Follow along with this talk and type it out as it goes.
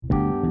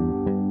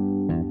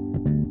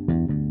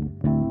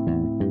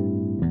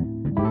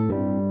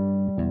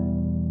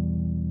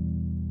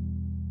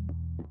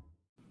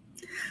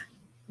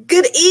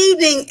Good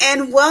evening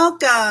and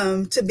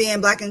welcome to Being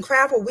Black and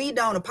Craft, where we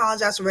don't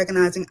apologize for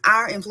recognizing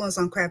our influence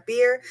on craft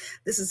beer.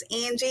 This is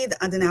Angie,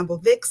 the undeniable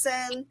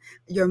vixen,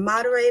 your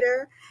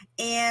moderator,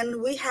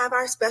 and we have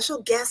our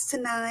special guest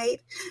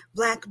tonight,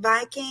 Black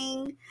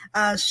Viking,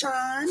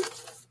 Sean.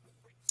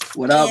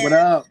 What up? What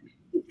up?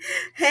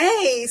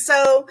 Hey,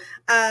 so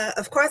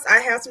of course I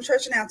have some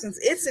church announcements.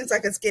 It seems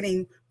like it's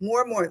getting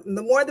more and more.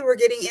 The more that we're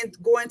getting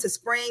going to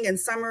spring and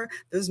summer,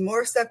 there's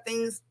more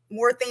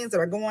more things that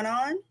are going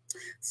on.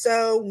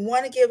 So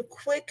want to give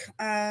quick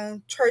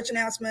church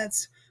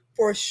announcements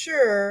for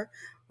sure.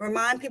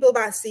 Remind people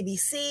about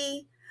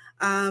CBC.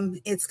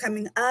 It's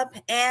coming up.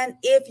 And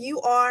if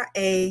you are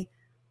a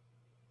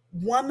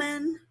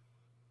woman,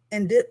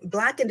 and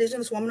Black,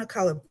 Indigenous woman of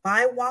color,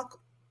 BIWOC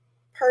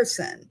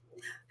person,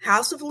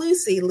 House of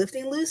Lucy,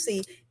 Lifting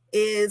Lucy,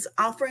 is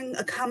offering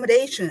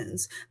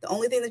accommodations. The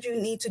only thing that you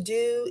need to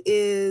do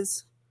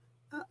is,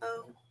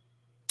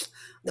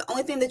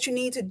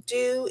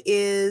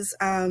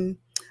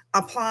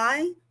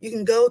 apply. You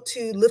can go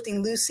to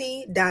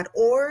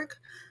liftinglucy.org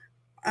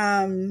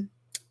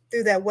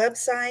through that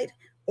website,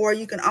 or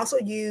you can also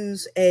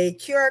use a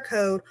QR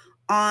code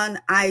on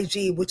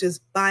IG, which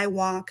is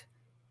BIWOC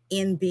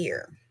in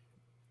beer.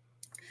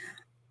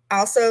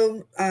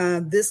 Also,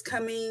 this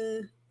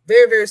coming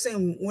very, very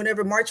soon,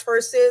 whenever March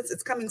 1st is,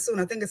 it's coming soon.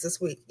 I think it's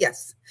this week.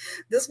 Yes.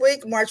 This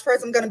week, March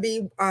 1st, I'm going to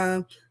be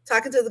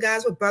talking to the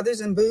guys with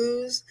Brothers and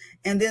Booze.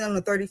 And then on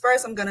the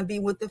 31st, I'm going to be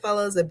with the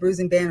fellows at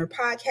Bruising Banner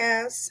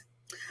Podcast.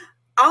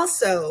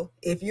 Also,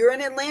 if you're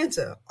in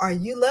Atlanta or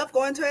you love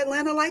going to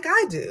Atlanta like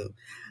I do,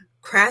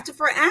 Crafted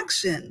for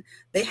Action.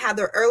 They have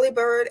their early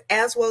bird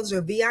as well as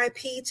their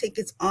VIP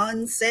tickets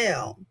on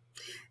sale.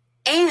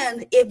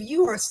 And if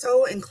you are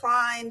so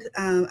inclined,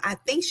 I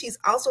think she's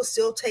also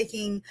still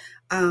taking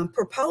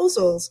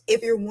proposals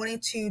if you're wanting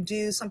to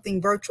do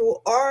something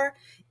virtual or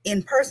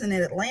in person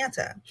in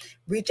Atlanta.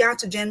 Reach out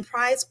to Jen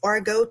Price or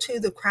go to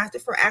the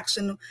Crafted for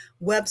Action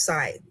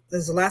website.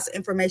 There's lots of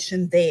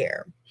information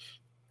there.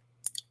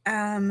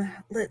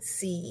 Let's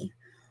see.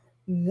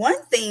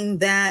 One thing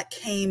that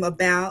came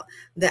about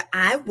that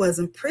I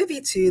wasn't privy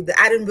to, that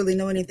I didn't really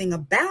know anything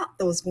about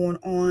that was going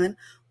on,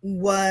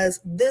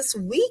 was this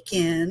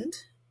weekend,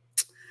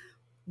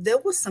 there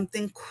was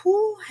something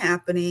cool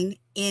happening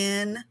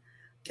in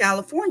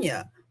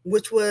California,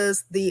 which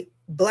was the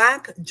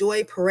Black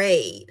Joy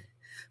Parade.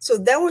 So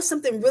there was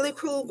something really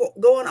cool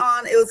going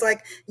on. It was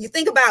like, you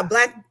think about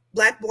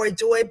Black Boy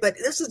Joy, but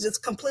this was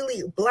just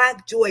completely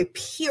Black Joy,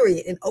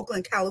 period, in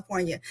Oakland,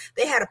 California.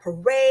 They had a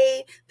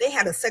parade. They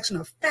had a section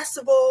of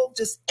festival,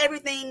 just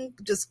everything,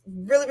 just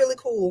really, really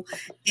cool.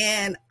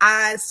 And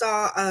I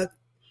saw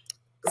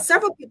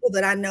several people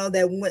that I know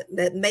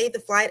that made the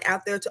flight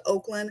out there to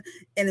Oakland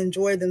and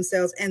enjoyed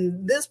themselves.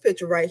 And this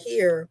picture right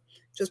here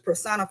just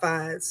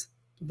personifies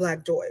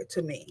Black joy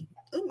to me.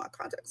 Oh, my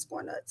contact's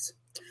going nuts.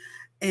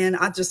 And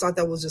I just thought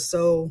that was just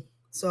so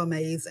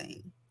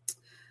amazing.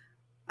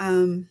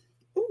 My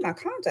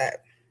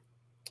contact.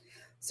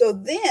 So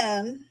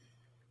then,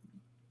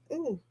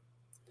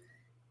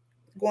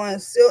 going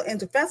still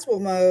into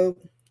festival mode,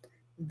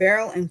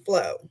 Barrel and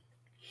Flow.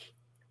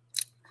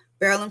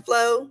 Barrel and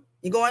Flow,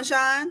 you going,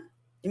 Sean?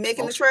 You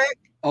making the trek?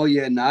 Oh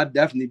yeah, no, I'd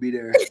definitely be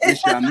there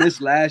this year. I missed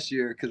last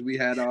year because we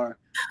had our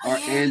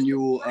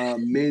annual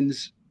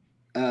men's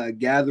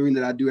gathering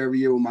that I do every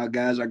year with my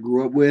guys I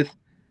grew up with,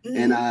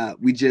 and I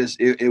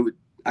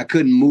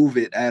couldn't move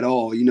it at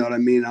all. You know what I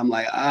mean? I'm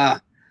like,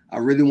 I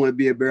really want to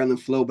be at Barrel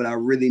and Flow, but I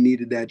really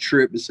needed that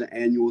trip. It's an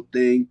annual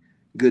thing.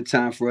 Good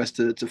time for us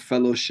to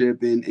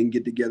fellowship and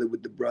get together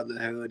with the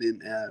brotherhood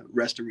and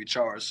rest and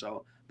recharge.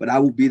 So, but I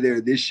will be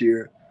there this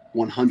year,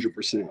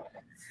 100%.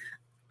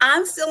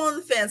 I'm still on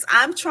the fence.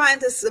 I'm trying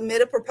to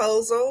submit a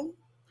proposal.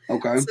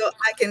 Okay. So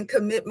I can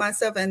commit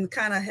myself and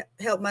kind of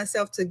help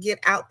myself to get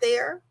out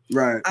there.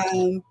 Right.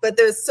 But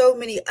there's so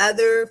many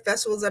other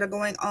festivals that are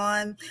going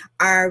on.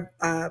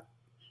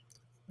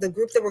 The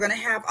group that we're going to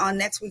have on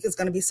next week is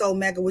going to be Soul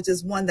Mega, which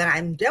is one that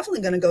I'm definitely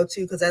going to go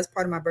to because that's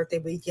part of my birthday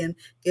weekend.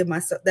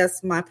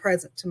 That's my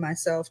present to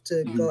myself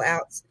to go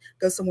out,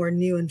 go somewhere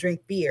new and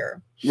drink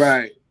beer.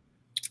 Right.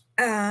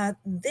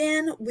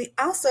 Then we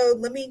also,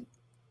 let me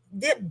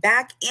get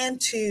back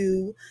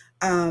into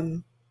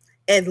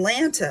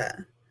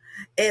Atlanta.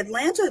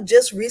 Atlanta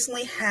just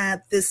recently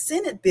had this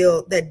Senate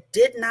bill that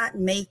did not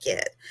make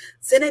it.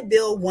 Senate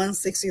Bill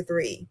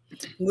 163,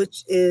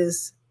 which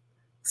is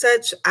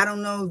such, I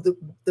don't know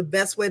the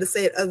best way to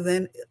say it other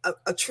than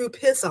a true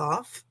piss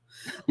off,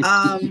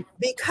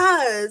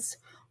 because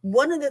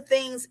one of the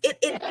things it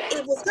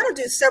was going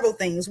to do several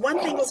things. One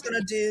thing it was going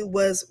to do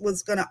was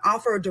going to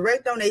offer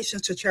direct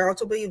donations to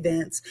charitable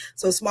events,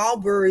 so small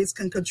breweries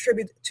can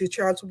contribute to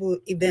charitable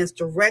events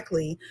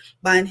directly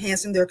by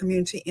enhancing their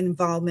community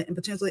involvement and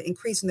potentially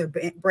increasing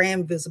their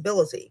brand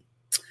visibility.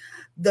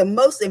 The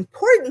most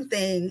important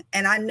thing,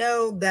 and I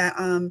know that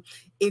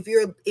if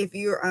you're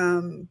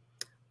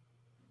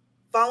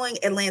following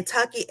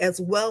Atlantucky as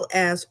well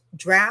as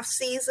draft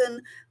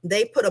season,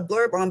 they put a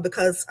blurb on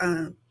because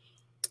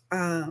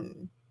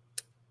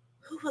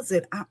who was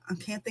it? I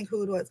can't think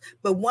who it was,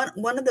 but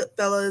one of the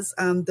fellas,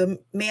 the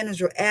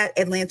manager at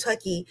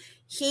Atlantucky,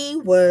 he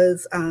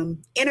was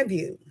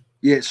interviewed.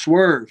 Yeah,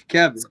 Swerve,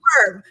 Kevin.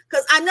 Swerve,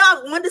 because I know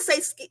I wanted to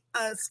say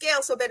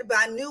scale so better, but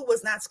I knew it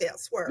was not scale.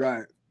 Swerve.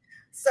 Right.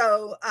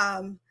 So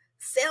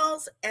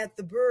sales at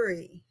the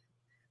brewery,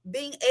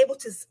 being able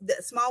to, the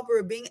small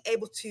brewer being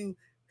able to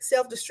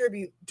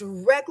self-distribute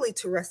directly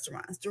to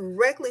restaurants,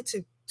 directly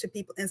to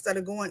people, instead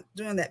of going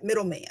doing that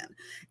middleman,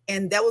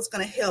 and that was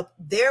going to help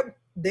their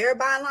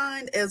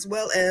byline, as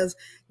well as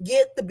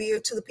get the beer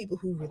to the people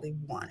who really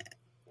want it.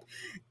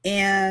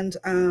 And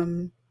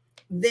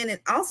then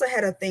it also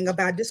had a thing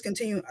about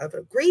discontinuing of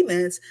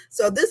agreements.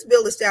 So this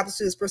bill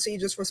establishes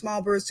procedures for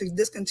small brewers to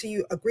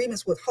discontinue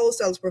agreements with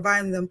wholesalers,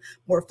 providing them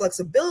more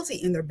flexibility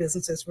in their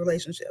businesses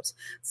relationships.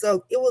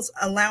 So it was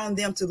allowing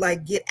them to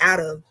like get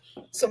out of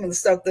some of the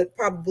stuff that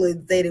probably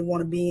they didn't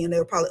want to be in. They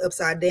were probably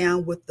upside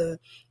down with the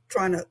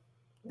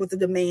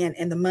demand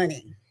and the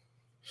money,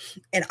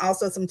 and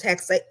also some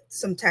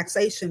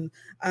taxation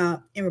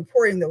in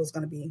reporting that was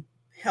going to be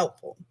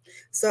helpful.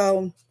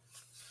 So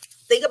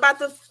think about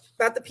the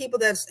people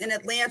that's in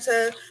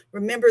Atlanta.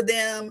 Remember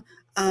them,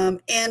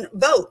 and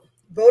vote.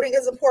 Voting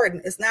is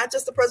important. It's not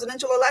just the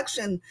presidential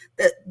election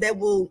that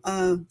will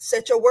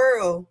set your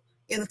world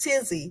in a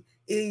tizzy.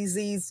 It is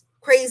these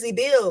crazy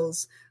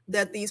bills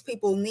that these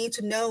people need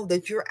to know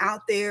that you're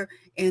out there,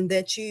 and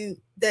that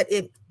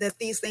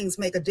these things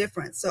make a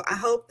difference. So I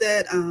hope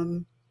that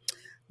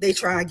they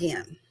try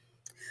again.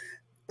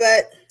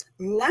 But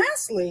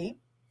lastly,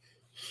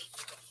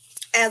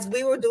 as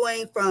we were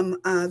doing from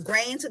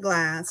grain to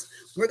glass,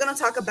 we're going to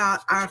talk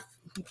about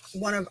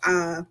one of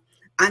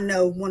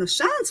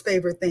Sean's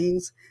favorite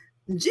things,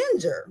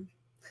 ginger.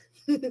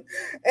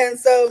 And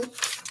so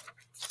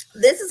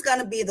this is going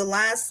to be the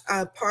last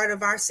part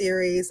of our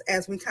series,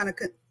 as we've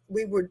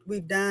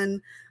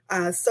done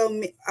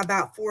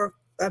about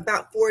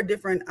four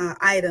different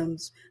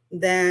items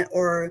that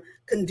are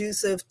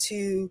conducive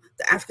to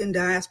the African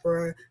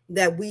diaspora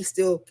that we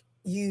still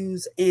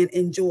use and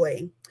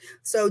enjoy.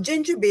 So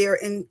ginger beer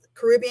in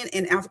Caribbean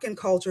and African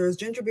cultures,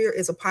 ginger beer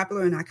is a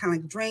popular and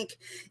iconic drink.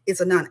 It's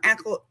a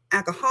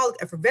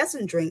non-alcoholic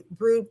effervescent drink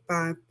brewed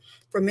by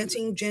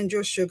fermenting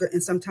ginger, sugar,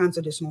 and sometimes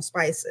additional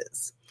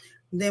spices.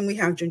 Then we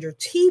have ginger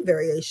tea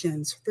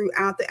variations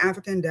throughout the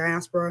African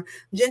diaspora.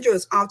 Ginger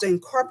is often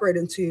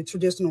incorporated into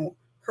traditional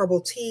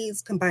herbal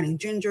teas, combining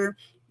ginger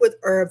with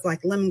herbs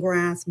like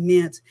lemongrass,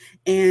 mint,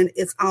 and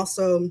it's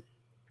also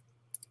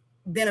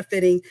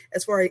benefiting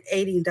as far as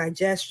aiding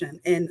digestion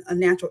and a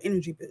natural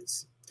energy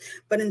boost.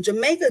 But in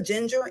Jamaica,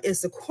 ginger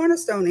is the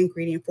cornerstone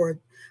ingredient for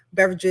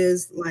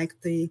beverages like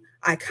the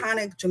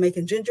iconic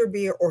Jamaican ginger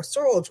beer or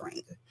sorrel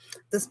drink.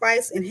 The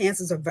spice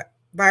enhances the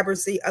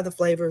vibrancy of the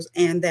flavors,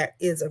 and that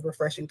is a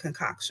refreshing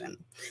concoction.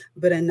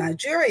 But in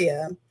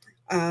Nigeria,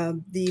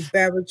 the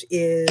beverage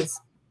is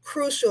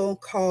crucial,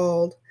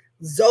 called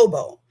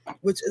zobo,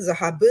 which is a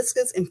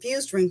hibiscus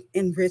infused drink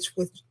enriched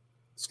with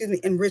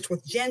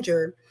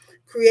ginger,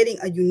 creating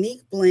a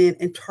unique blend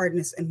in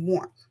tartness and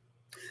warmth.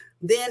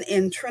 Then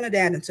in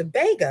Trinidad and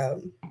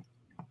Tobago,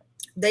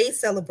 they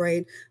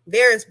celebrate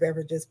various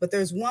beverages, but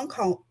there's one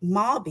called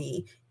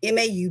Mauby,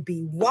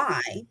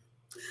 Mauby,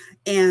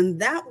 and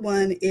that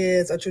one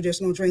is a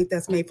traditional drink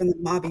that's made from the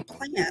Mauby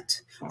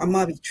plant or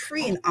Mauby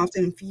tree, and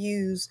often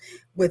infused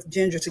with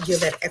ginger to give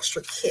that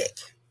extra kick.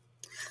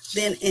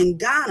 Then in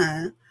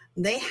Ghana,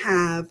 they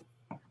have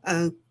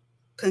a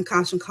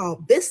concoction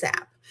called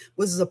Bissap,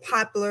 which is a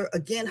popular,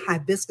 again,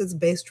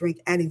 hibiscus-based drink,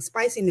 adding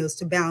spicy notes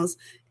to balance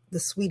the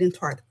sweet and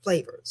tart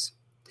flavors.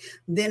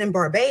 Then in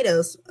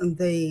Barbados,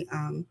 they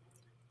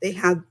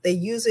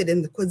use it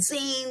in the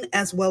cuisine,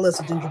 as well as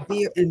ginger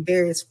beer and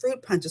various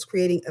fruit punches,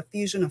 creating a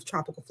fusion of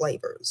tropical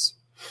flavors.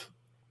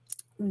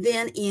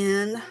 Then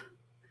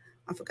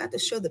I forgot to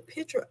show the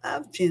picture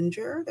of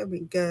ginger. There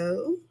we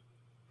go.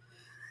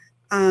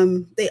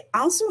 They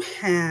also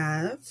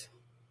have,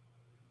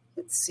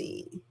 let's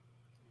see,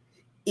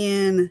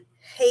 in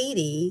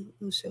Haiti,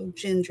 I'll show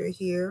ginger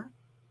here.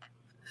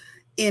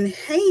 In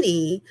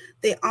Haiti,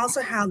 they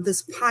also have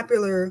this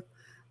popular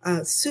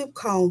soup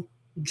called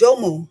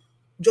jomo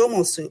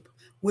soup,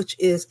 which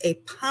is a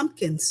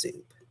pumpkin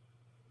soup,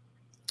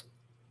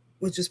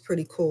 which is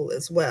pretty cool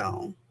as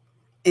well.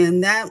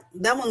 And that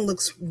one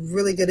looks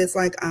really good. It's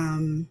like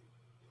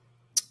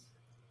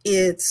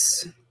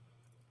it's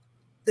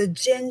the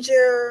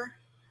ginger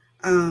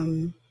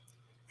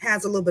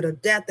has a little bit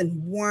of depth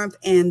and warmth,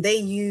 and they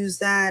use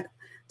that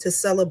to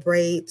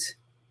celebrate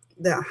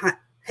the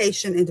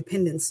Haitian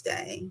Independence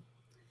Day.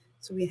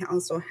 So we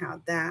also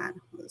have that.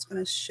 I was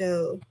going to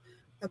show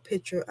a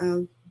picture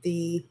of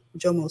the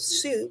jomo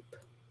soup.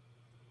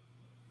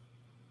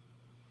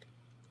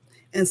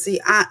 And see,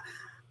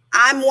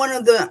 I'm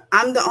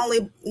the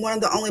only one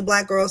of the only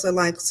Black girls that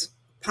likes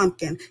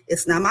pumpkin.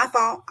 It's not my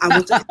fault. I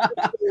went to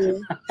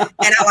school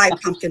and I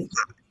like pumpkin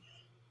pie.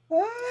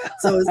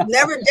 So it's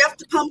never deaf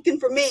to pumpkin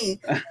for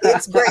me.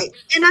 It's great.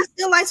 And I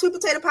still like sweet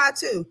potato pie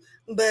too.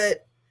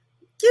 But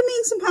give me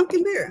some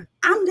pumpkin beer.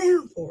 I'm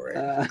down for it.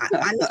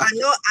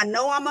 I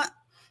know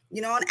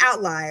an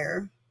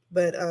outlier,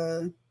 but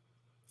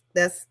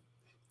that's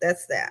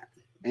that's that.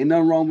 Ain't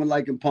nothing wrong with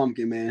liking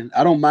pumpkin, man.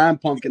 I don't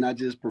mind pumpkin. I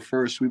just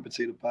prefer sweet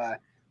potato pie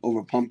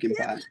over pumpkin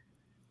Yeah. pie.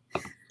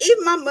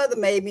 Even my mother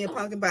made me a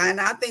pumpkin pie,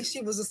 and I think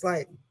she was just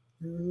like,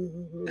 she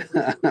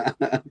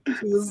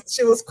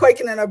was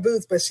quaking in her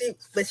boots, but she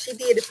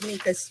did it for me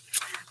because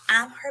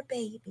I'm her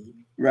baby.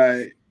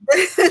 Right.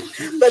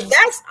 But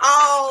that's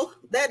all.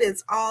 That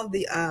is all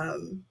the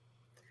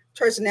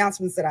church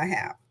announcements that I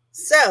have.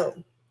 So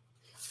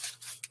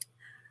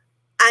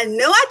I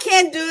know I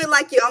can't do it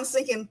like you. I'm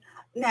thinking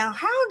now.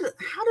 How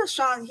does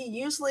Sean? He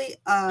usually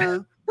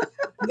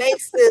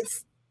makes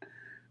this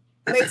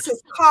makes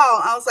his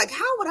call. I was like,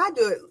 how would I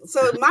do it?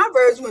 So my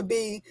version would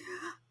be,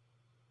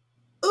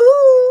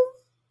 ooh,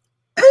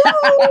 ooh,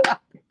 ooh,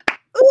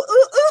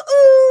 ooh, ooh,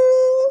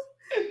 ooh.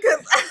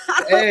 Because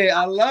Hey,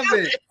 I love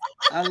it.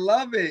 I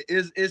love it.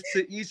 It's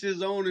to each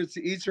his own and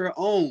to each her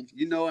own,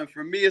 you know. And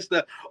for me, it's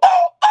the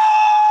oh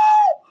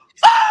oh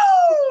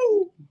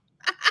oh.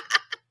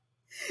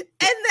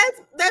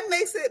 that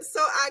makes it so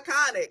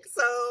iconic.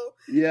 So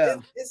Yeah.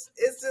 it's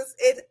just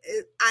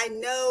I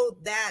know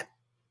that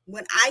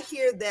when I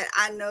hear that,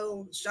 I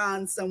know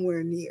Sean's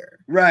somewhere near.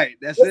 Right.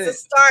 That's It's the it.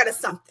 start of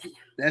something.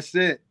 That's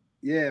it.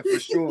 Yeah, for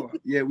sure.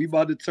 Yeah, we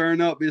about to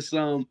turn up. It's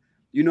I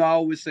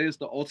always say it's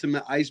the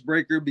ultimate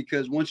icebreaker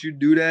because once you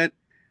do that,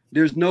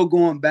 there's no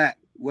going back.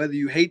 Whether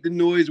you hate the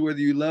noise, whether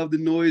you love the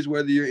noise,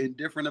 whether you're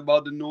indifferent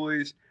about the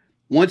noise,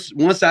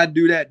 once I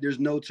do that, there's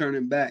no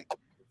turning back.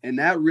 And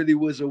that really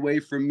was a way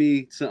for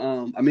me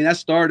to I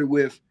started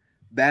with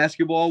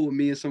basketball with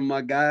me and some of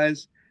my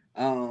guys.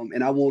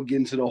 And I won't get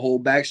into the whole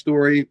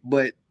backstory,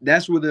 but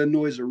that's where the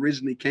noise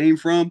originally came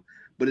from.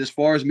 But as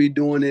far as me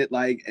doing it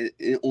like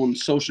on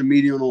social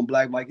media and on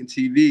Black Viking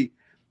TV,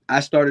 I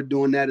started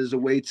doing that as a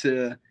way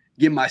to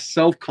get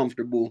myself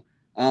comfortable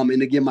and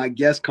to get my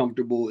guests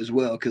comfortable as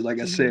well. Because like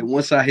I said, Mm-hmm.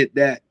 once I hit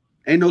that,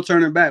 ain't no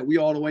turning back. We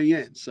all the way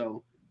in.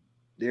 So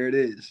there it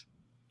is.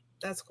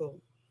 That's cool.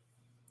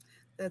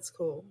 That's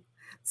cool.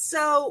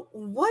 So,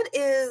 what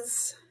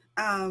is,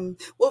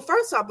 well,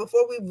 first off,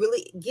 before we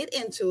really get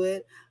into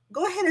it,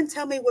 go ahead and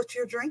tell me what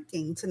you're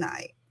drinking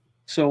tonight.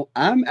 So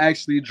I'm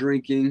actually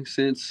drinking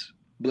since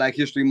Black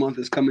History Month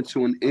is coming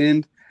to an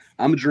end.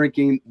 I'm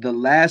drinking the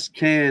last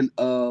can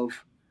of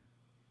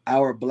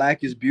our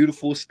Black is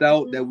Beautiful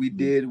stout that we Mhm.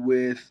 did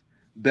with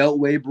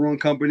Beltway Brewing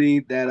Company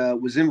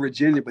that was in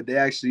Virginia, but they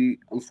actually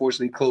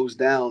unfortunately closed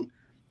down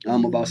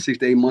about Mhm. 6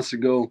 to 8 months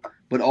ago.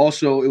 But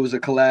also it was a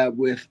collab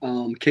with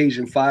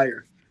Cajun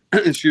Fire,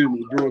 excuse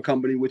me, Brewing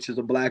Company, which is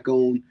a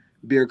Black-owned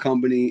beer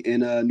company in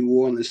New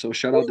Orleans. So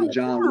shout out to Oh,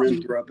 John fun.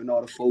 Winthrop and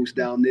all the folks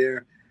down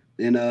there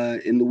in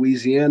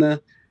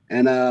Louisiana.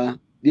 And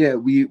yeah,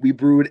 we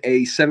brewed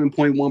a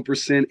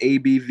 7.1%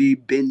 ABV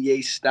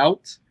beignet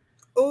stout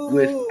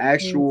with Ooh.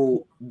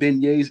 actual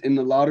beignets in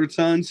the lauter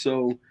ton.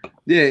 So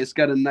yeah, it's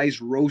got a nice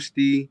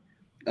roasty,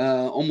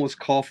 almost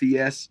coffee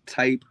esque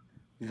type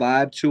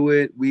vibe to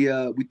it. We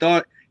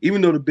thought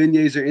even though the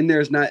beignets are in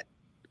there, it's not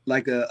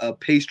like a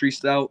pastry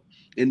stout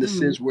in the Mhm.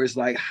 sense where it's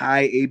like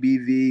high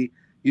ABV,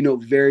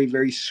 very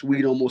very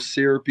sweet, almost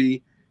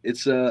syrupy.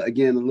 It's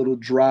again a little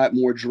dry,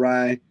 more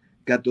dry.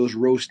 Got those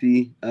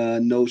roasty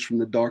notes from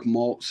the dark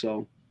malt.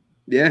 So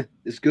yeah,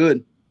 it's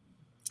good.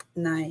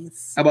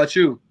 Nice. How about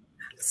you?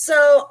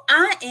 So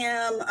I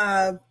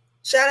am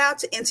shout out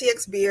to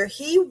NTX Beer.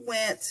 He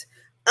went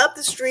up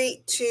the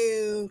street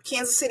to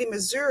Kansas City,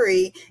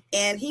 Missouri,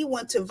 and he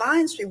went to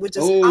Vine Street, which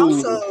is Oh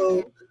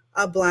also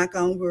a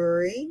Black-owned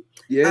brewery.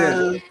 yeah.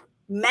 Um,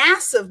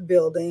 Massive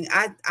building.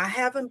 I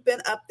haven't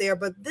been up there,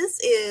 but this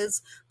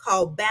is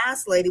called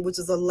Bass Lady, which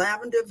is a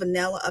lavender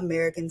vanilla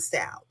American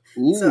stout.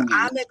 So Ooh.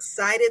 I'm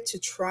excited to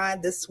try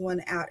this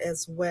one out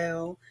as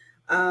well.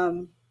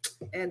 Um,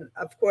 and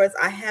of course,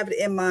 I have it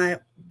in my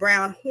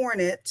Brown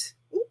Hornet.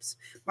 Oops,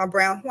 my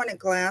Brown Hornet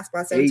glass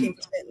by Hey, 17%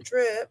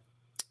 drip.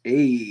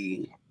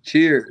 hey.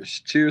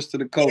 Cheers. Cheers to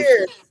the culture.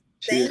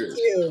 Cheers. Thank Cheers.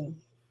 you.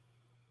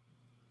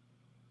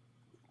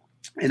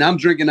 And I'm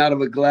drinking out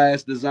of a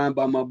glass designed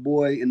by my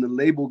boy in the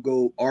label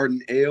go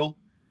Arden Ale,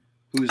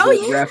 who's a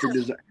Oh graphic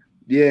design.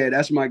 Yeah,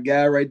 that's my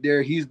guy right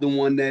there. He's the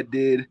one that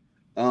did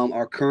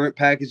our current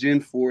packaging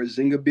for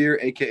Zinga beer,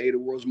 aka the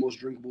world's most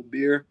drinkable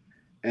beer.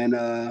 And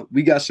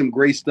we got some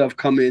great stuff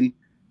coming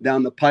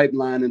down the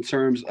pipeline in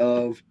terms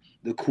of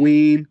the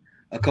Queen,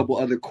 a couple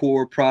other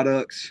core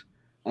products,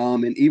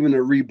 and even a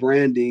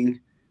rebranding.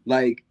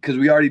 Like, because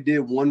we already did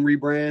one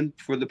rebrand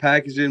for the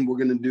packaging, we're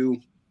gonna do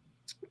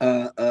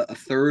a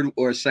third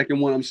or a second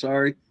one. I'm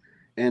sorry,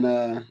 and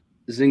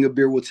Zinga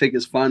beer will take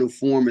its final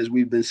form as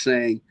we've been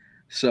saying.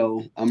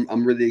 So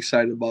I'm really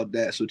excited about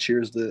that. So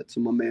cheers to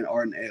my man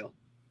Arden Ale.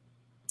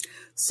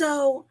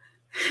 So,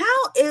 how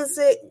is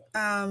it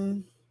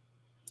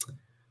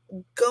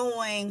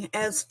going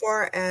as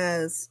far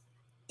as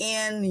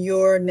in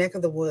your neck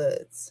of the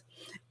woods?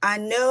 I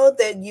know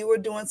that you were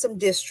doing some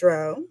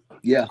distro.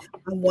 Yeah.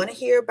 I want to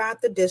hear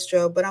about the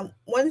distro, but I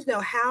wanted to know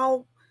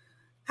how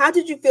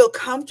did you feel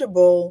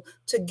comfortable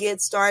to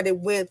get started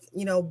with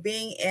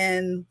being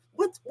in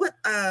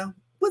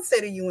What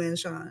state are you in,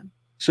 Sean?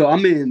 So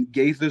I'm in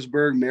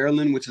Gaithersburg,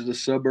 Maryland, which is a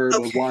suburb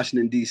of Okay.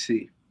 Washington,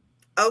 D.C.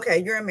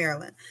 Okay, you're in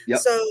Maryland. Yep.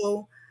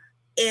 So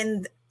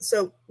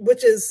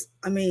which is,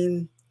 I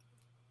mean,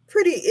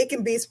 pretty, it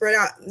can be spread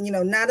out,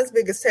 not as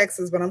big as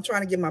Texas, but I'm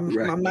trying to get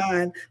Right.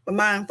 my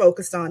mind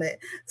focused on it.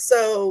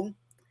 So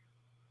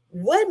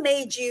what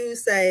made you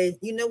say,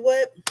 you know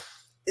what,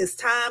 it's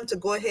time to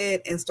go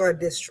ahead and start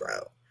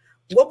distro?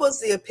 What was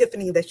the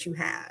epiphany that you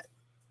had?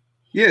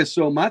 Yeah,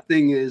 so my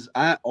thing is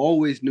I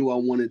always knew I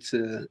wanted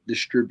to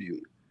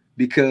distribute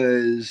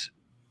because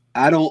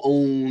I don't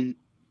own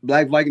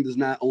Black Viking does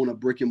not own a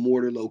brick and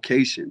mortar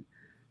location.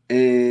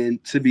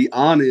 And to be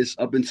honest,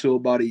 up until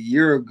about a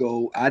year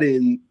ago, I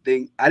didn't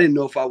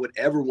know if I would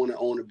ever want to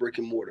own a brick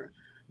and mortar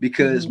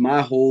because Mm-hmm.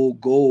 my whole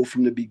goal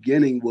from the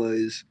beginning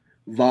was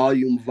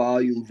volume,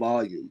 volume,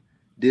 volume,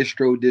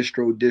 distro,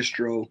 distro,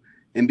 distro,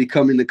 and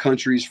becoming the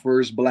country's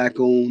first black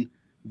owned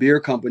beer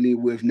company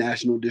with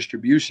national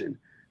distribution.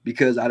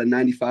 Because out of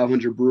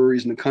 9,500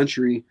 breweries in the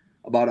country,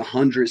 about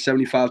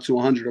 175 to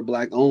 100 are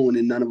black owned,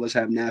 and none of us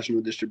have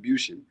national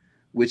distribution,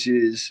 which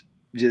is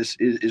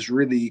is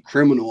really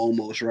criminal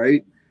almost,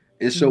 right?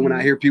 And so when I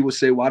Mm-hmm. hear people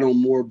say, "Why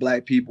don't more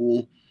black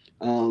people,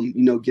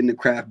 get into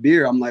craft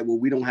beer?" I'm like, "Well,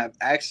 we don't have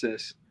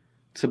access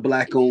to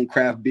black-owned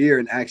craft beer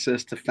and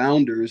access to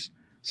founders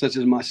such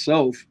as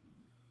myself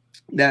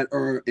that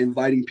are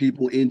inviting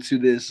people into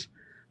this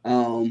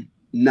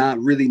not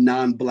really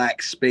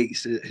non-black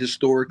space,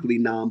 historically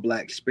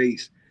non-black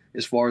space,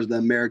 as far as the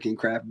American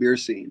craft beer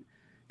scene."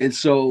 And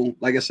so,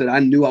 like I said, I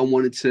knew I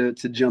wanted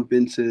to jump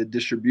into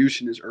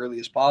distribution as early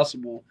as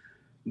possible,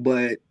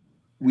 but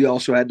we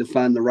also had to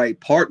find the right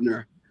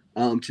partner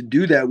to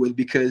do that with,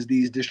 because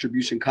these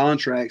distribution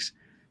contracts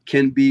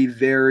can be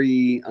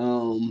very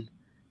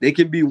they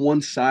can be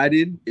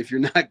one-sided if you're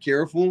not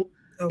careful,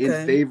 in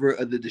Okay. favor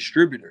of the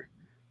distributor.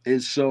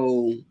 And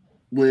so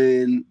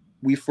when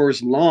we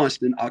first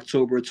launched in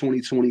October of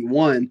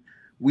 2021,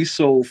 we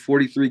sold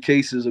 43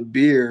 cases of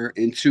beer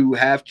in two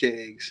half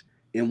kegs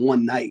in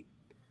one night.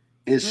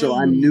 And so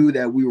I Mm. knew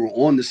that we were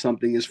on to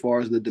something as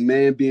far as the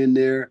demand being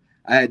there.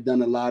 I had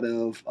done a lot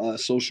of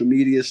social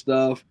media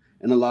stuff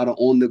and a lot of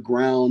on the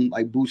ground,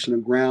 like boots on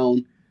the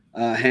ground,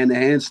 hand to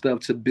hand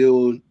stuff to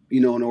build,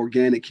 an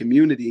organic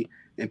community.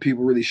 And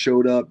people really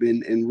showed up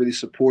and really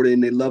supported,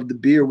 and they loved the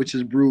beer, which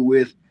is brewed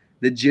with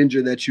the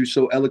ginger that you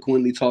so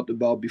eloquently talked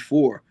about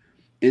before.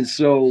 And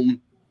so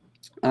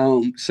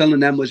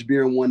selling that much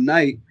beer in one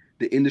night,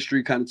 the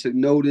industry kind of took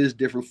notice.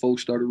 Different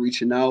folks started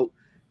reaching out,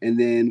 and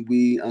then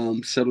we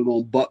settled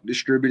on Buck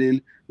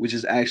Distributing, which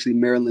is actually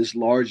Maryland's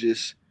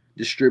largest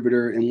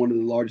distributor and one of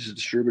the largest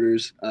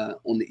distributors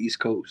on the East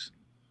Coast.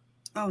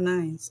 Oh,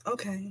 nice.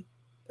 Okay.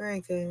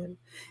 Very good.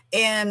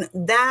 And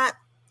that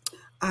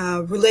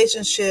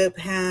relationship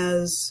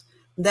has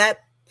that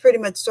pretty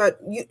much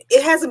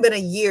it hasn't been a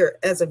year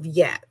as of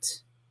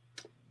yet,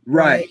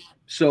 Right. right?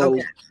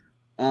 Okay.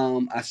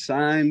 So I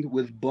signed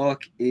with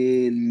Buck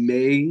in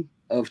May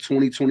of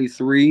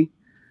 2023.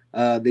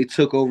 They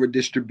took over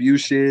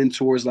distribution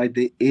towards like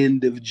the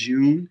end of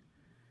June.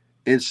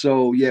 And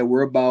so, yeah,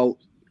 we're about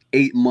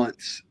 8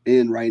 months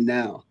in right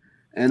now.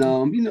 And,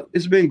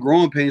 it's been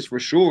growing pains for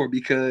sure,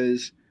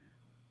 because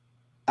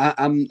not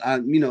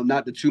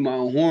to toot my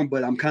own horn,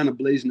 but I'm kind of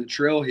blazing a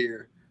trail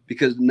here,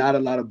 because not a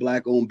lot of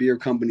black owned beer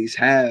companies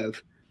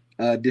have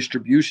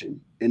distribution,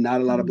 and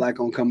not a lot of Mhm. black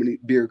owned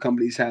beer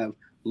companies have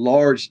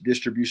large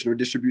distribution or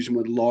distribution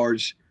with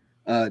large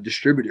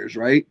distributors,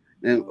 right?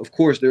 And of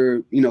course,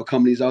 there are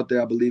companies out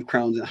there. I believe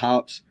Crowns and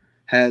Hops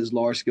has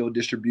large scale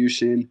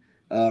distribution.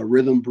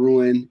 Rhythm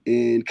Brewing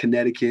in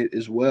Connecticut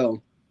as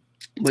well,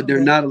 but there are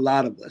Okay. not a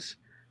lot of us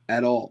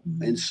at all.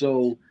 And Mhm.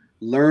 so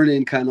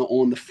learning kind of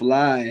on the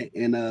fly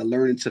and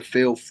learning to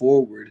fail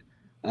forward,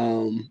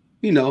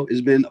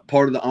 has been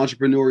part of the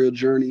entrepreneurial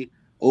journey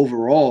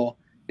overall.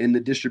 And the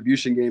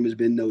distribution game has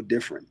been no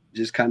different.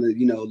 Just kind of,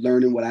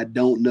 learning what I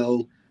don't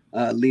know,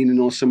 leaning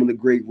on some of the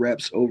great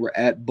reps over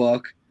at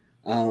Buck,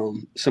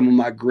 some of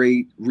my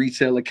great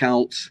retail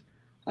accounts.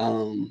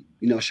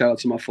 Shout out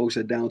to my folks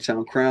at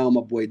Downtown Crown,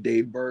 my boy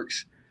Dave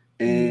Burks.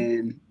 Mhm.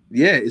 And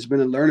yeah, it's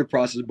been a learning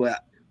process,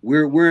 but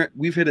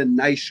we've hit a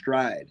nice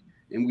stride,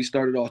 and we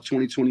started off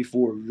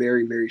 2024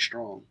 very, very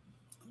strong.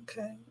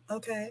 Okay.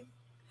 Okay.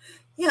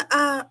 Yeah.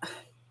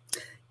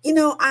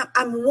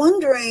 I'm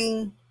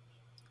wondering,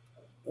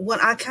 when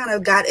I kind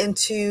of got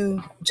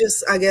into,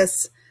 just, I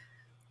guess,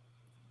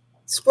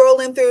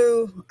 scrolling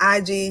through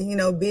IG,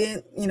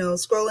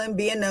 scrolling,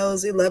 being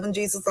nosy, loving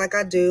Jesus like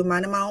I do,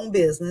 minding my own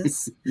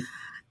business.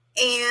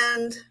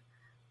 And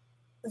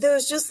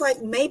there's just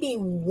like maybe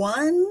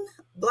one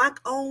black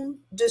owned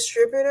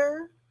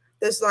distributor.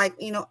 There's like,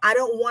 I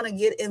don't want to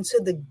get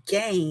into the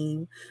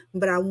game,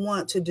 but I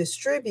want to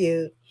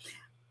distribute.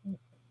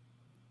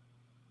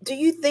 Do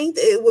you think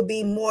that it would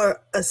be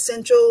more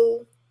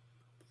essential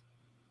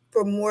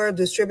for more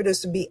distributors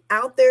to be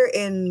out there?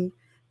 And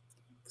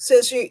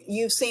since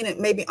you've seen it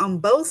maybe on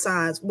both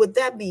sides, would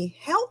that be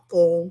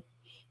helpful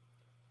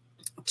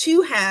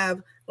to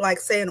have like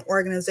say an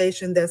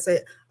organization that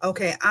said,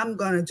 okay, I'm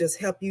gonna just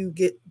help you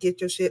get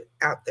your shit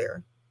out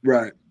there.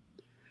 Right.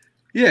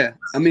 Yeah.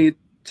 I mean,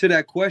 to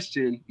that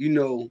question, you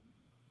know,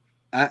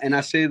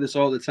 I say this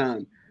all the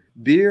time.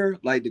 Beer,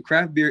 like the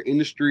craft beer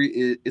industry,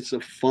 it's a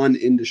fun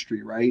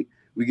industry, right?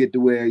 We get to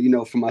wear, you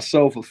know, for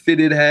myself, a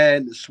fitted hat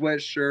and a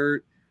sweatshirt.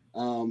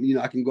 You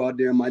know, I can go out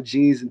there in my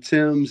jeans and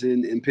Tims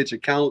and pitch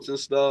accounts and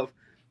stuff.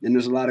 And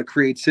there's a lot of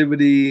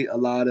creativity, a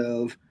lot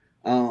of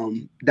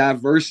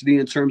diversity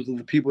in terms of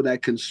the people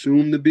that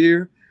consume the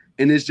beer.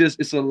 And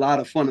it's a lot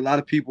of fun. A lot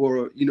of people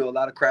are, you know, a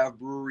lot of craft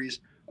breweries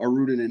are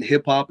rooted in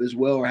hip hop as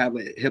well or have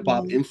a hip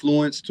hop Mm-hmm.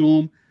 influence to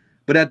them.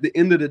 But at the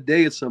end of the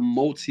day, it's a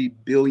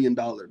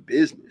multi-billion-dollar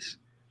business.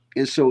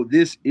 And so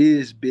this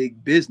is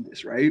big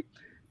business, right?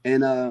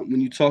 And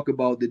when you talk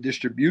about the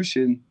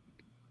distribution,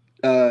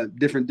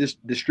 different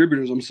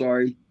distributors, I'm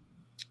sorry,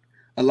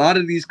 a lot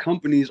of these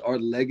companies are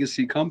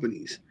legacy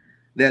companies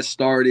that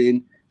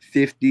started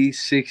 50,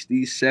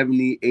 60,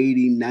 70,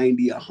 80,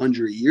 90,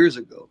 100 years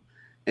ago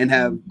and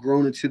have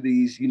grown into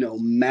these, you know,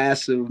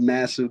 massive,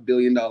 massive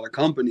billion-dollar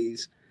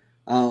companies.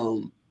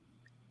 Um,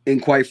 and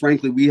quite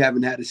frankly, we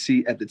haven't had a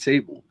seat at the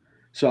table.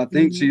 So I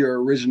think to Mm-hmm.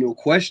 your original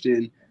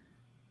question,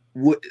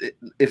 would,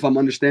 if I'm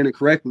understanding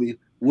correctly,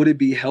 would it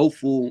be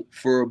helpful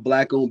for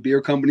black-owned beer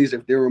companies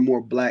if there were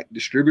more black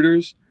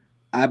distributors?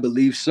 I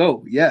believe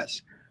so.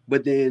 Yes,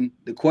 but then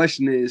the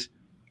question is,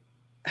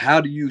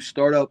 how do you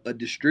start up a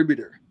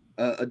distributor,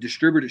 a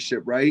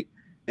distributorship, right?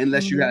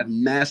 Unless you Mm-hmm. have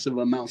massive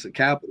amounts of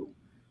capital.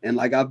 And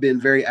like I've been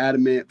very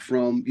adamant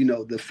from, you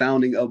know, the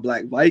founding of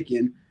Black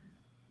Viking,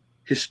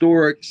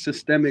 historic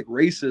systemic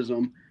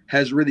racism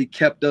has really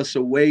kept us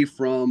away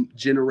from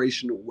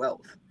generational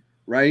wealth,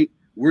 right?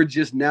 We're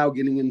just now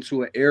getting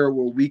into an era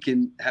where we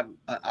can have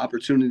an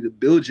opportunity to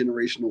build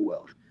generational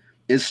wealth.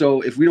 And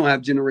so if we don't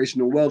have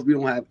generational wealth, we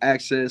don't have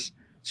access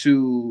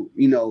to,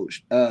 you know,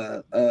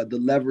 the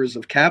levers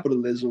of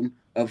capitalism,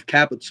 of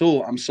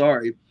capital, I'm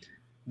sorry,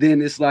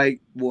 then it's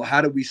like, well, how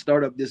do we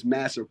start up this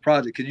massive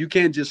project? Because you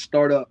can't just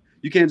start up,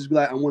 you can't just be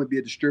like, I want to be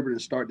a distributor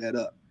and start that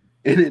up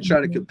and then try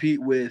to Mm-hmm.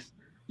 compete with,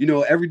 you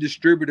know, every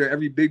distributor,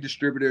 every big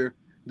distributor,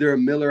 they're a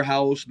Miller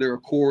House, they're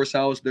a Coors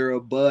House, they're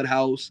a Bud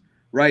House,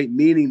 right?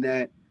 Meaning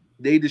that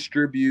they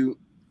distribute.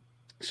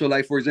 So,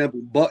 like for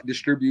example, Buck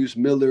distributes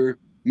Miller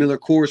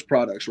Coors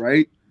products,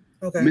 right?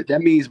 Okay.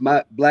 That means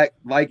my Black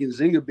Viking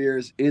Zinger beer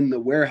is in the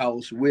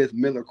warehouse with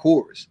Miller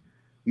Coors.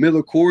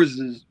 Miller Coors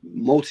is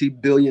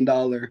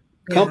multi-billion-dollar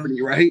Yeah.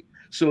 company, right?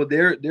 So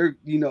they're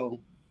you know,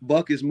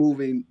 Buck is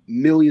moving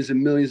millions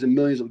and millions and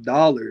millions of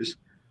dollars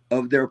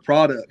of their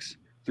products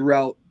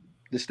throughout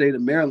the state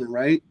of Maryland,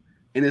 right?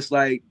 And it's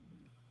like,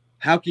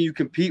 how can you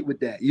compete with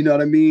that? You know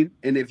what I mean?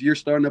 And if you're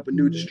starting up a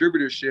new Mm-hmm.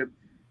 distributorship,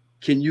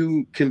 can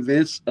you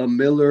convince a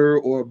Miller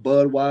or a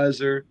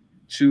Budweiser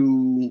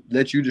to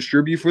let you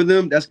distribute for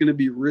them? That's going to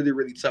be really,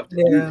 really tough to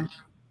do Yeah. that.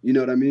 You know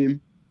what I mean?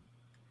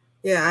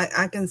 Yeah.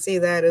 I can see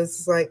that.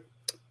 It's like,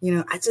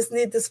 I just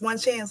need this one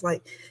chance.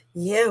 Like,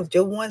 yeah,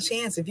 your one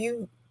chance. If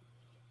you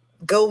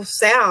go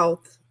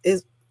south,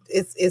 it's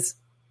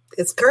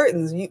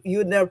curtains. You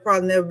would never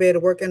probably never be able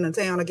to work in the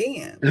town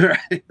again.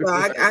 Right, Well,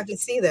 right. I can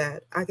see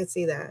that. I can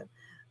see that.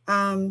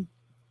 Um,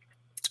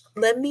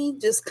 Let me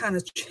just kind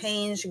of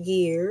change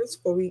gears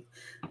before we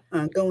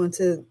go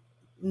into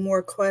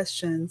more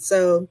questions.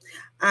 So,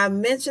 I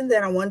mentioned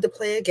that I wanted to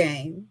play a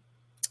game.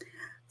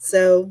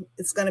 So,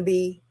 it's going to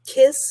be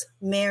Kiss,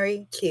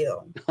 Marry,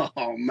 Kill.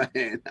 Oh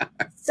man.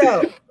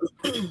 So,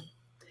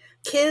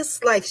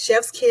 kiss like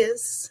chef's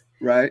kiss,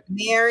 Right,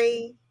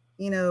 marry,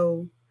 you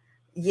know,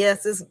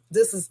 yes,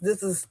 this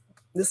is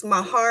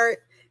my heart,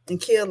 and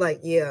kill like,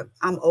 yeah,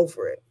 I'm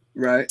over it.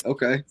 right.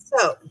 Okay.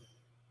 So,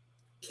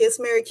 kiss,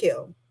 marry,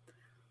 kill.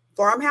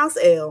 Farmhouse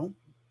ale,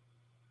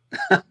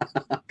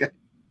 Okay.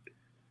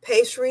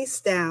 pastry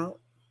stout,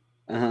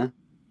 Uh-huh.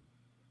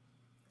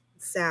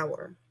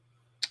 sour.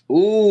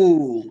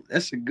 Ooh,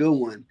 that's a good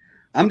one.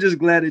 I'm just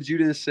glad that you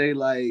didn't say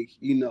like,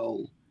 you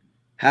know,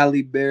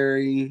 Halle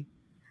Berry,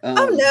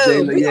 Oh no,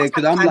 Jayla. we Yeah, don't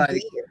because talk I'm about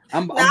like, beer.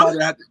 I'm Now about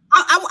to have to.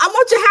 I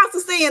want your house to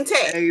stay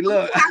intact. Hey, I want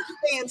look, your house to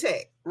stay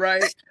intact.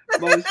 right?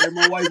 I'm about to say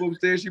my wife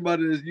upstairs. She about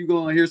to. You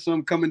gonna hear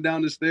something coming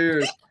down the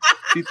stairs?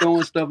 She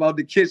throwing stuff out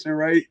the kitchen,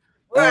 right?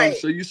 Right.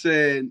 So you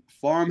said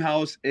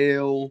farmhouse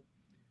ale,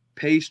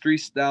 pastry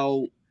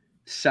stout,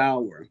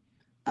 sour.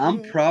 I'm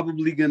Hmm.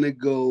 probably gonna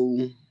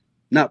go.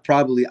 Not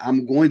probably.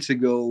 I'm going to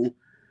go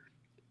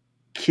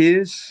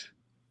Kiss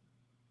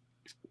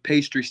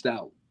pastry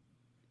stout.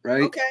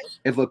 Right? Okay.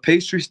 If a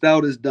pastry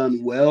stout is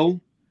done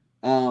well,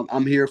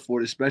 I'm here for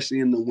it, especially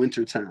in the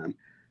winter time.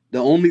 The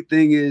only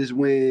thing is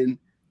when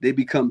they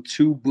become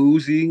too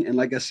boozy and,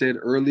 like I said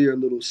earlier, a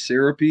little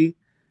syrupy.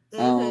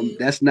 Hmm.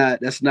 That's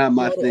not my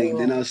Not at thing.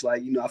 Then all. I was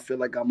like, I feel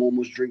like I'm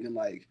almost drinking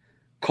like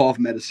cough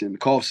medicine,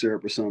 cough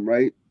syrup or something,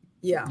 right?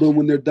 Yeah. But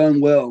when they're done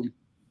well,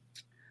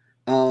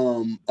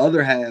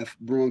 other half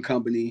brewing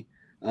company,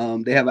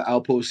 they have an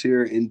outpost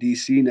here in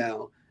DC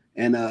now,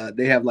 and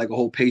they have like a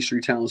whole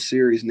pastry town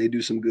series, and they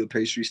do some good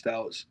pastry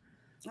stouts.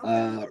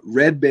 Okay.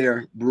 Red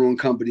Bear Brewing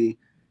Company.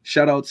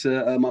 shout out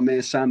to my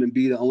man Simon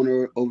B, the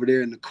owner over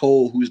there, and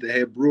Nicole, who's the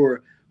head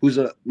brewer. Who's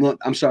a well,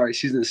 I'm sorry,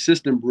 she's an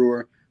assistant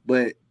brewer,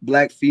 but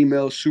black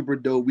female, super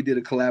dope. We did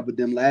a collab with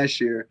them last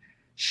year.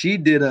 She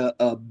did a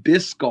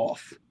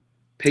Biscoff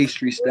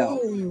pastry stout,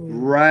 Ooh.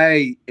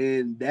 right?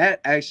 And that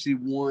actually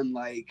won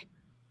like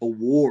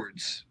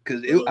awards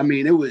because I Mhm.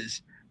 mean, it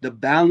was the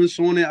balance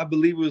on it. I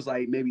believe it was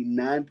like maybe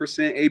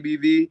 9%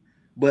 ABV,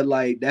 but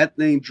like that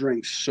thing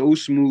drank so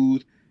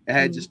smooth. It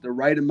had Mhm. just the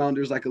right amount.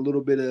 There's like a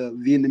little bit of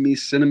Vietnamese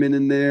cinnamon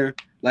in there.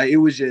 Like it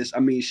was just, I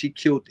mean, she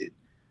killed it.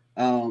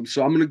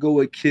 So I'm gonna go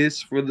with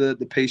Kiss for the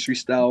pastry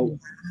stout. Wow.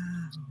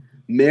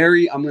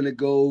 Mary, I'm gonna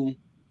go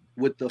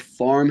with the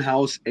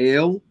farmhouse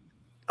ale,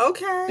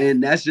 Okay.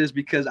 and that's just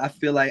because I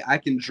feel like I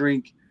can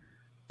drink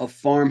a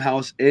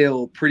farmhouse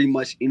ale pretty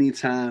much any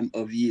time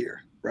of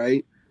year,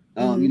 right?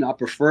 Mhm. I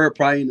prefer it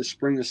probably in the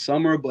spring or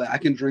summer, but I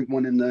can drink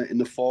one in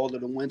the fall or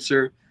the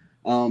winter.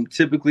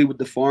 Typically with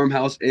the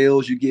farmhouse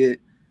ales, you get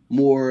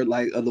more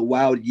like of the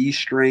wild yeast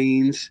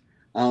strains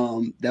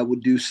that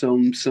would do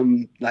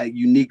some like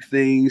unique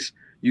things.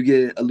 You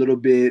get a little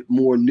bit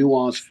more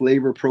nuanced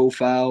flavor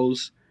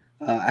profiles.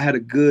 I had a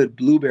good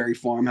blueberry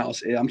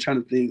farmhouse ale. I'm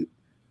trying to think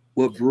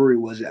what brewery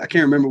was it. I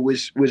can't remember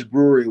which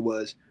brewery it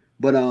was,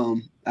 but I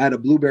had a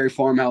blueberry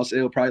farmhouse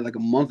ale probably like a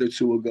month or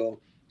two ago,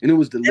 and it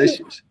was And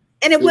delicious.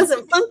 and it It was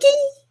wasn't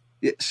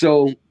funky?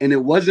 so, and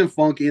it wasn't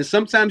funky. And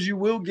sometimes you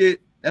will get.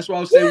 That's why I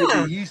was saying with the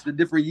Yeah. yeast, the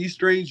different yeast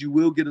strains, you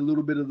will get a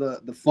little bit of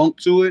the funk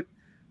to it.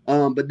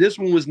 But this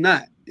one was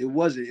not. It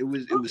wasn't. It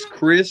was Okay.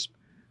 crisp.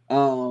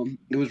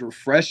 It was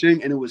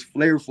refreshing and it was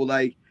flavorful.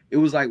 Like it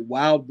was like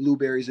wild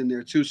blueberries in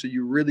there too. So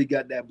you really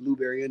got that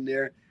blueberry in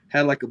there.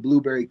 Had like a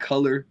blueberry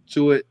color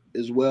to it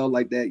as well,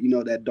 like that.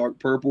 That dark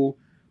purple.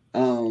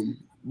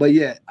 But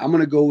yeah, I'm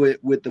gonna go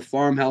with the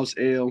farmhouse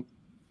ale.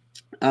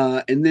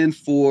 And then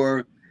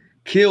for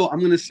kill,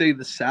 I'm gonna say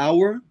the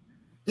sour,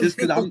 just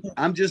because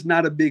I'm just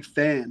not a big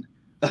fan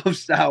of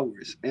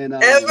sours, and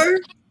Ever?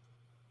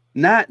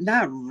 not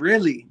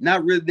really.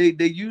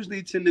 They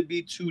usually tend to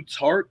be too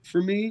tart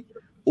for me,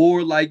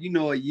 or like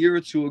a year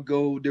or two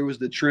ago there was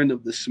the trend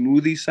of the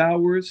smoothie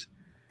sours,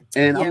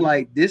 and I'm Yeah.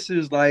 like, this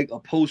is like a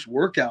post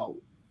workout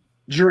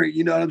drink.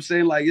 You know what I'm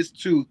saying? Like it's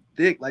too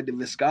thick, like the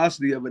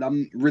viscosity of it.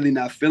 I'm really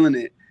not feeling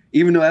it.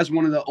 Even though that's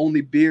one of the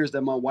only beers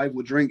that my wife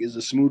would drink is a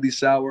smoothie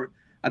sour.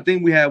 I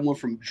think we had one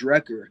from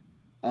Drecker,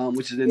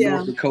 which is in Yeah.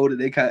 North Dakota.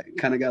 They kind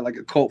of got like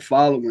a cult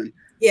following,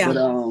 Yeah.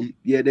 but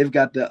yeah, they've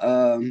got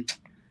the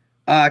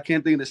I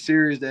can't think of the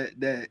series that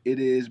it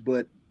is,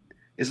 but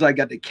it's like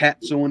got the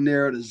cats on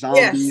there, the Yes.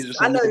 zombies or I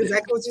something know like that.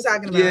 exactly what you're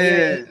talking about. Yeah,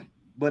 yeah. Yeah,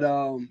 but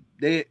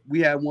we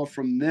had one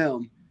from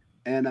them,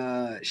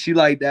 and she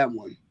liked that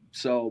one.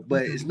 So,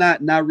 but it's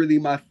Mhm. not really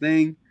my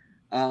thing.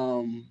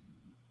 Um,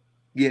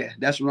 yeah,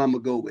 that's what I'm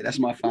gonna go with. That's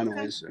my final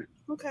Okay. answer.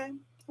 Okay.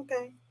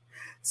 Okay.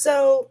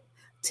 So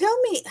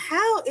tell me,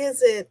 how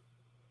is it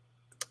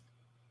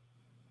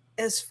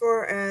as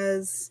far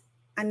as,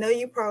 I know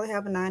you probably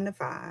have a 9 to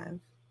 5,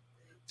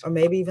 or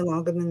maybe even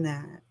longer than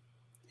that.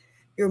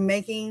 You're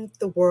making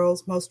the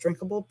world's most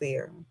drinkable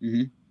beer.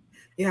 Hmm.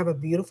 You have a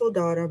beautiful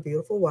daughter, a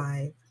beautiful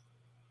wife.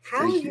 How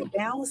are Thank you you.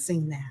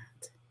 balancing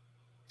that?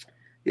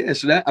 Yeah,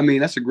 so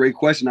that's a great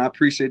question. I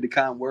appreciate the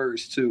kind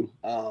words too.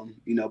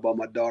 About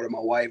my daughter, my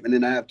wife, and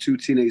then I have two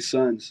teenage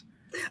sons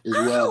as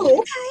well. Oh,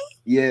 okay.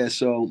 Yeah,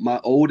 so my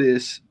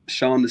oldest,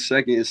 Sean the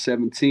second, is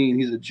 17.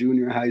 He's a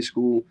junior in high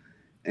school,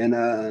 and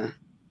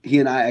he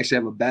and I actually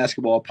have a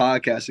basketball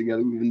podcast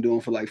together. We've been doing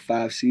for like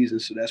 5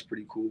 seasons, so that's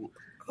pretty cool.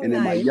 Oh, And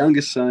then my nice.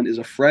 youngest son is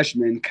a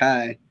freshman,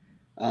 Kai,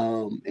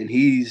 and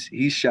he's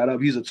shot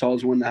up. He's the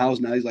tallest one in the house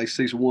now. He's like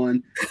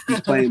 6'1".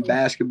 He's playing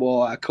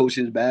basketball. I coach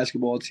his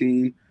basketball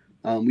team.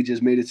 We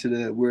just made it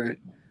to where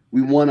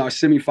we won our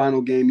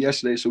semifinal game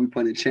yesterday, so we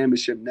play the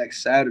championship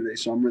next Saturday.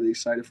 So I'm really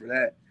excited for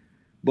that.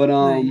 But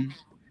Nice.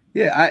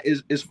 yeah,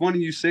 it's funny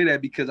you say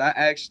that because I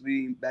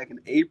actually back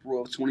in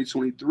April of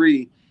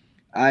 2023,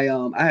 I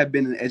had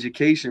been in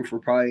education for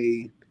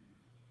probably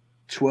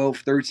 12,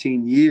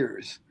 13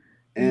 years.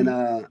 And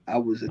Mhm. I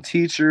was a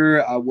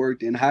teacher. I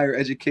worked in higher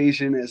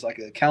education as like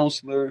a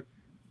counselor,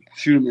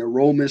 student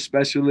enrollment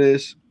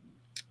specialist,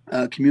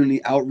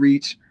 community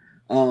outreach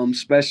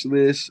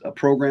specialist, a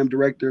program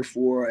director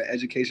for an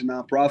education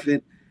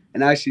nonprofit,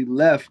 and I actually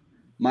left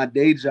my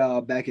day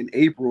job back in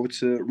April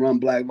to run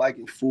Black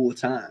Viking full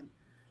time.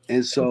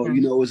 And so, Okay.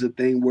 it was a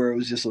thing where it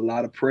was just a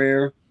lot of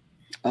prayer,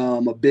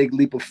 a big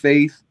leap of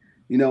faith.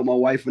 My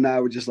wife and I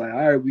were just like,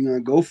 all right, we're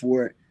gonna go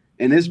for it.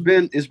 And it's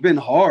Mhm. been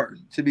hard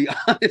to be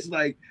honest,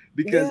 like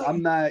because Yeah.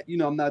 I'm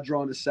not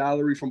drawing a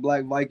salary from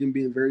Black Viking,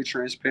 being very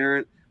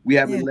transparent. We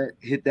haven't Yeah.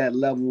 hit that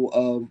level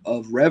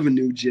of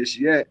revenue just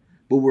yet,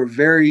 but we're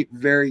very,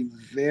 very,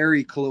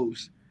 very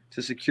close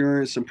to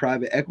securing some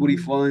private equity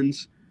Mhm.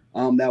 funds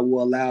that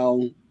will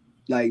allow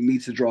like me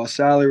to draw a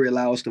salary,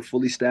 allow us to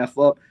fully staff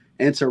up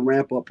and to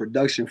ramp up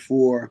production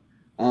for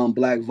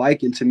Black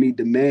Viking to meet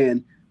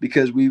demand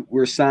because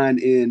we're signed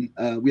in.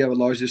 We have a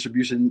large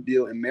distribution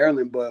deal in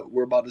Maryland, but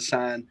we're about to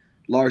sign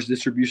large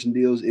distribution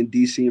deals in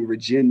DC and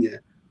Virginia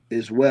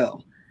as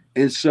well.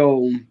 And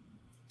so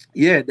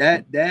Yeah,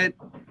 that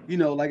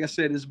like I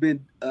said, it's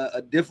been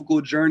a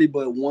difficult journey,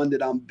 but one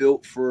that I'm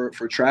built for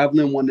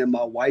traveling. One that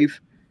my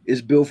wife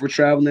is built for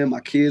traveling.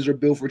 My kids are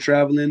built for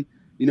traveling.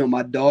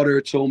 My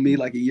daughter told me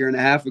like a year and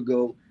a half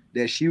ago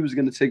that she was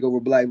going to take over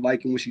Black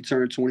Viking when she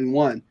turned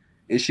 21,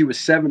 and she was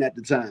 7 at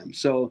the time.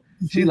 So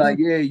she like,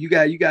 yeah, you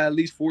got at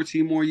least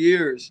 14 more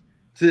years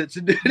to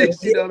do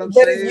this. You know what I'm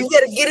saying? You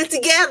better get it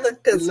together And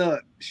because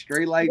look,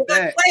 straight you like got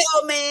to that. play,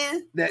 old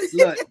man. That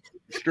look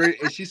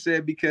straight, and she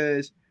said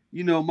because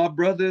my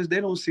brothers,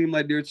 they don't seem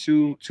like they're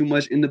too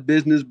much in the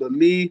business, but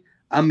me,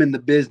 I'm in the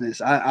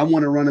business. I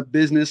want to run a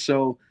business,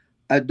 so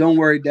don't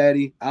worry,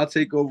 Daddy, I'll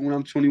take over when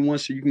I'm 21,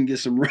 so you can get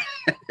some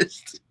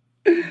rest.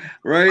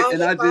 Right? Oh,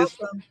 And I that's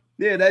just, awesome.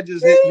 yeah, that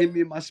just See? hit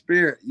me in my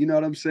spirit. You know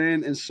what I'm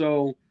saying? And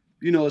so,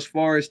 as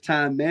far as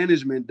time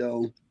management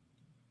though,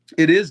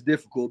 it is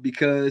difficult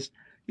because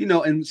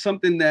and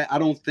something that I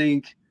don't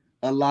think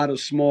a lot of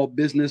small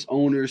business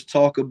owners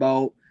talk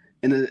about,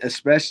 and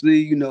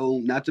especially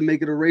not to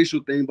make it a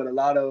racial thing, but a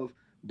lot of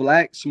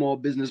black small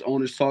business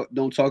owners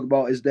don't talk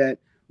about is that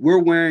we're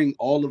wearing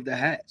all of the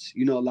hats.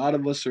 A lot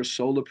of us are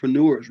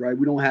solopreneurs, right?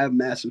 We don't have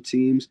massive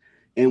teams,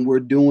 and we're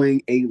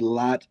doing a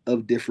lot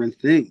of different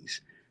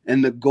things.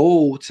 And the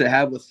goal to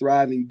have a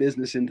thriving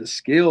business and to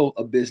scale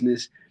a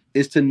business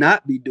is to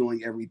not be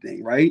doing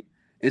everything, right?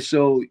 And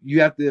so you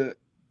have to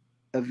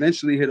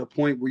eventually hit a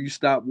point where you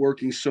stop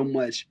working so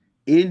much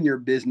in your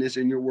business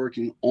and you're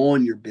working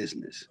on your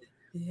business.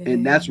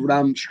 And Yeah. that's what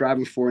I'm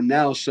striving for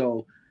now.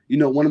 So,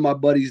 one of my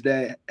buddies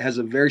that has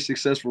a very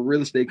successful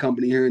real estate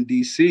company here in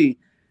DC,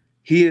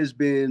 he has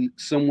been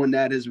someone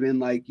that has been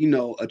like,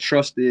 a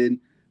trusted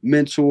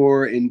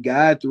mentor and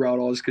guide throughout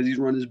all this because he's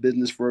run his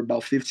business for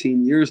about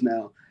 15 years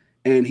now.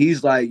 And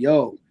he's like,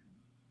 yo,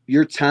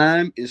 your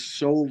time is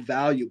so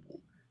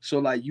valuable. So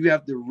like you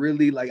have to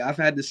really like I've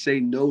had to say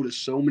no to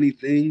so many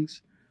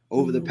things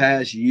over the Mhm.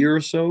 past year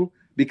or so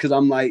because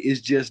I'm like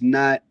it's just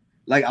not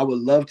like I would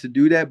love to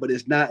do that, but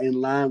it's not in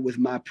line with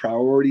my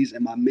priorities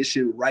and my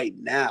mission right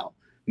now.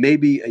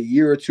 Maybe a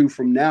year or two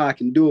from now I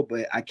can do it,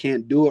 but I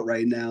can't do it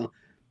right now.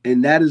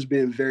 And that has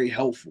been very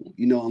helpful.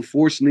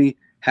 Unfortunately,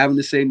 having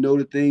to say no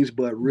to things,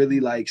 but really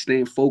like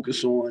staying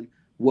focused on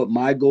what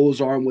my goals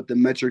are and what the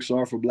metrics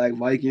are for Black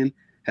Viking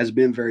has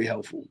been very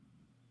helpful.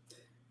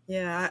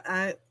 Yeah,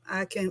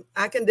 I can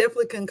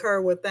definitely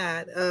concur with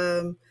that.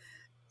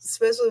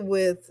 Especially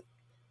with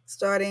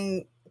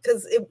starting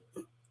because it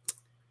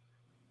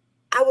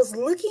I was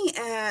looking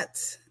at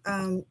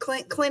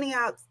cleaning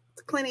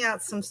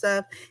out some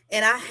stuff,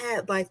 and I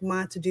had like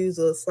my to-do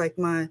list, like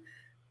my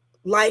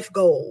life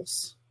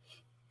goals.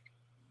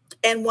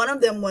 And one of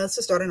them was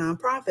to start a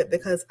nonprofit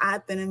because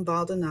I've been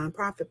involved in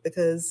nonprofit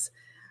because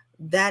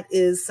that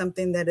is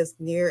something that is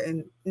near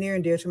and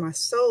dear to my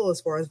soul as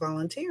far as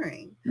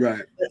volunteering.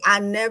 Right. But I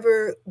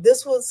never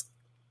this was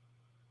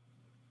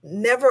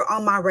never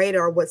on my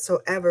radar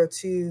whatsoever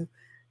to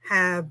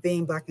have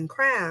being Black in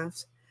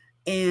Crafts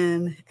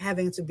and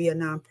having to be a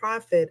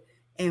nonprofit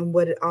and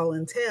what it all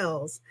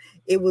entails.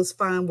 It was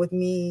fine with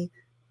me.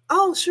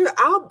 Oh, sure,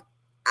 I'll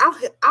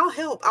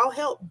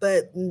help.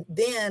 But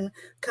then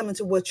coming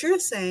to what you're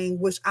saying,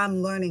 which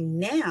I'm learning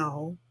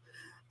now,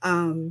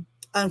 um,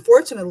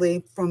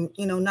 unfortunately, from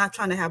not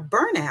trying to have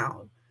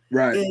burnout,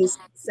 Right. is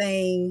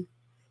saying,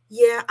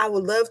 yeah, I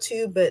would love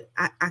to, but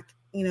I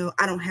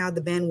don't have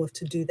the bandwidth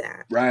to do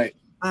that. Right.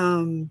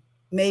 um,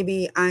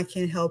 Maybe I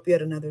can help you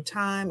at another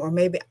time, or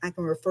maybe I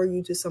can refer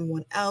you to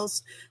someone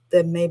else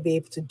that may be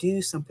able to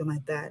do something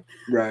like that.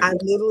 Right. I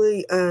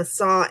literally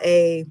saw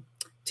a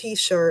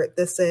t-shirt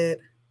that said,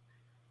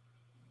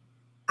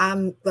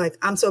 I'm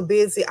so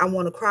busy, I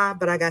want to cry,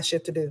 but I got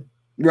shit to do.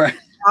 Right.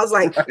 I was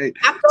like, Right.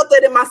 I felt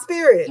that in my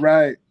spirit.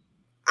 Right.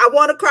 I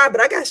want to cry,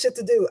 but I got shit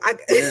to do. Yeah.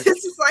 It's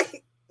just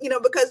like,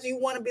 because you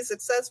want to be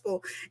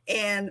successful,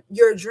 and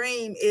your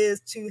dream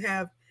is to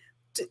have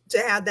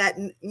that,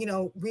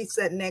 reach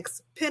that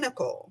next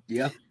pinnacle.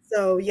 Yeah.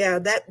 So yeah,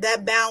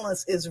 that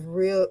balance is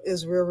real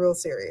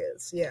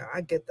serious. Yeah,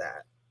 I get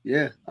that.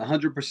 Yeah.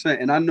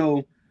 100%. And I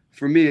know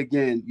for me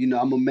again,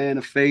 I'm a man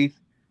of faith.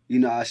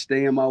 I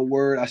stay in my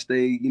word. I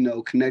stay,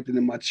 connected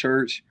in my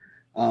church.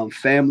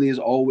 Family is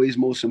always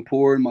most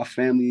important. My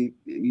family,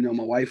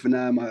 my wife and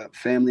I, my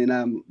family and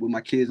I, with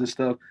my kids and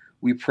stuff,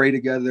 we pray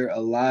together a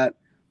lot.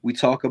 We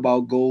talk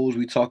about goals.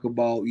 We talk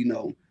about,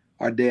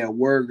 our day at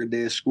work or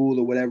day at school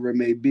or whatever it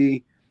may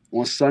be.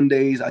 On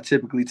Sundays, I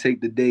typically take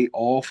the day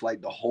off,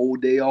 like the whole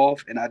day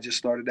off. And I just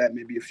started that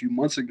maybe a few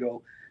months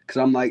ago because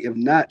I'm like, if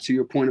not, to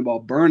your point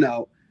about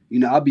burnout,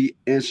 I'll be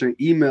answering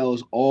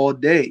emails all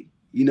day.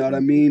 You know what I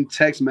mean?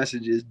 Text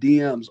messages,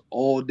 DMs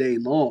all day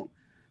long.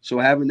 So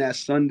having that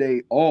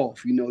Sunday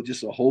off,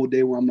 just a whole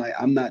day where I'm like,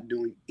 I'm not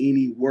doing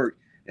any work.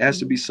 It has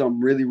to be Mhm.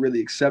 something really, really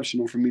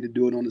exceptional for me to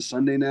do it on a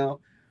Sunday now.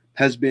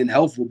 Has been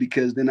helpful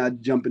because then I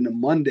jump into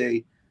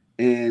Monday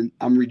and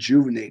I'm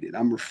rejuvenated.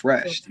 I'm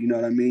refreshed. You know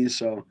what I mean?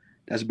 So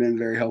that's been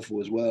very helpful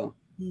as well.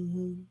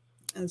 Mm-hmm.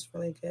 That's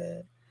really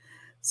good.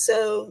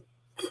 So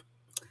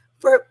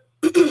for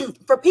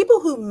for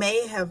people who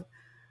may have,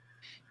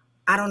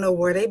 I don't know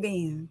where they've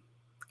been,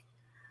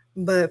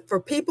 But for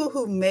people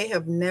who may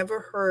have never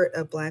heard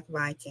of Black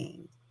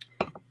Viking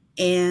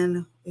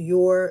and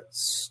your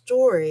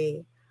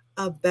story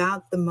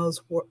about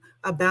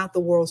about the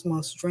world's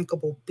most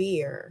drinkable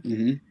beer,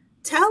 Mm-hmm.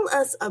 tell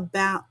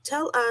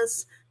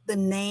us the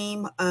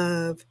name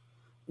of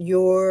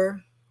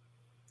your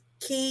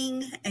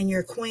king and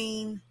your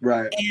queen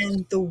Right.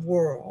 and the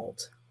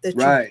world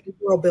Right. the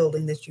world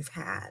building that you've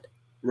had.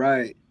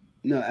 Right.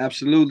 No,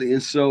 absolutely.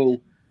 And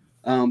so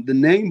the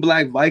name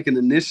Black Viking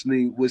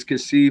initially was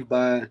conceived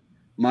by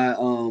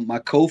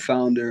my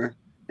co-founder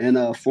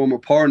and former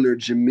partner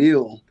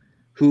Jamil,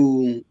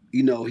 who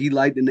he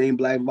liked the name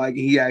Black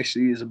Viking. He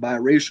actually is a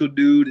biracial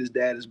dude. His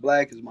dad is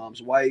black. His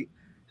mom's white.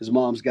 His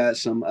mom's got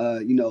some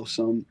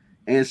some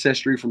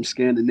ancestry from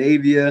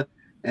Scandinavia.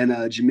 And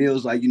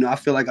Jamil's like, I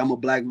feel like I'm a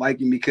Black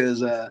Viking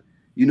because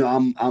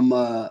I'm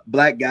a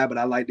black guy, but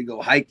I like to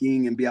go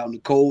hiking and be out in the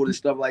cold and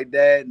stuff like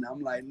that. And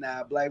I'm like,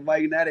 nah, Black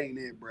Viking, that ain't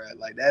it, bro.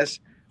 Like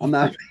I'm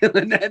not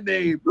feeling that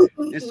name.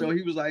 And so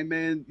he was like,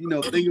 man,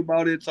 think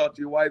about it, talk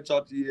to your wife,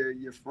 talk to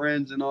your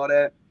friends and all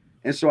that.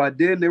 And so I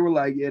did, and they were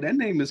like, yeah, that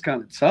name is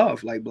kind of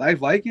tough. Like Black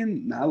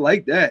Viking, nah, I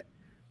like that.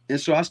 And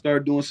so I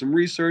started doing some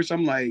research.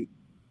 I'm like,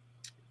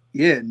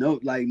 yeah, no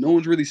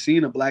one's really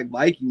seen a Black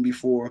Viking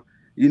before.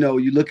 You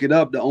look it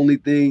up, the only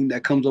thing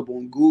that comes up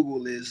on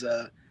Google is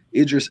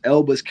Idris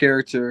Elba's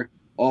character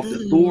off the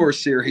Mhm. Thor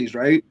series,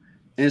 right?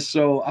 And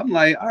so I'm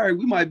like, all right,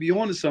 we might be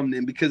onto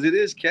something because it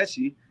is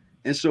catchy.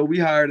 And so we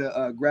hired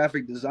a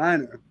graphic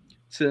designer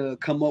to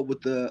come up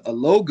with a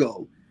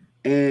logo,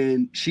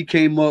 and she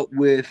came up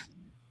with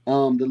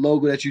the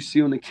logo that you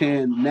see on the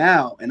can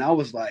now. And I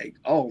was like,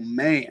 oh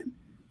man,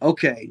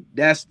 okay,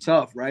 that's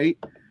tough, right?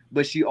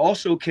 But she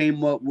also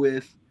came up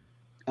with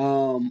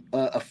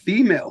a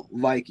female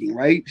Viking,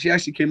 right? She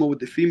actually came up with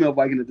the female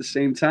Viking at the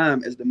same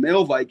time as the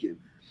male Viking.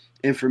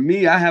 And for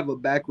me, I have a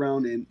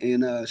background in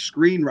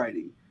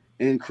screenwriting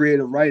and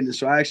creative writing, and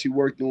so I actually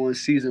worked on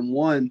season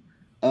one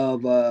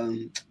of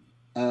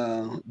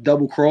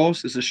Double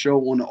Cross. It's a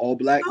show on the All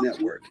Black Okay.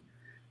 Network.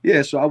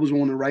 Yeah, so I was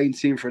on the writing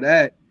team for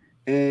that,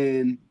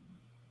 and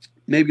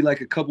maybe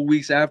like a couple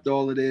weeks after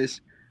all of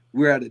this,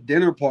 we are at a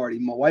dinner party,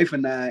 my wife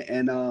and I,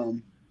 and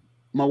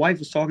my wife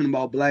was talking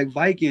about Black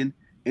Viking,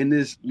 and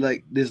this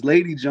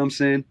lady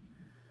jumps in.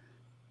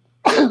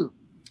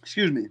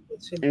 Excuse me.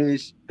 And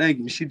thank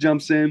you. She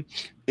jumps in,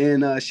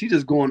 and she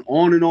just going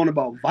on and on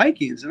about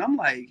Vikings, and I'm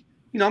like,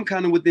 I'm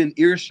kind of within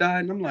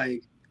earshot, and I'm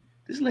like,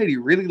 this lady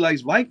really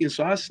likes Vikings,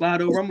 so I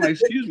slide over. I'm like,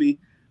 excuse me,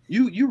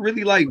 you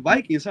really like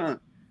Vikings, huh?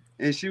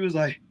 And she was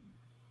like,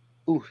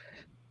 oh,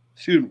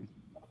 excuse me.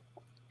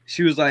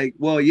 She was like,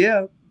 well,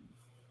 yeah,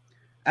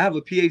 I have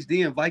a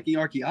PhD in Viking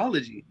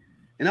archaeology,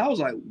 and I was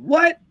like,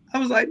 what? I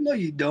was like, no,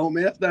 you don't,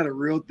 man. That's not a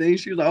real thing.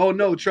 She was like, oh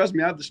no, trust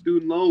me, I have the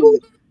student Who loan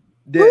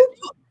debt,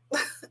 who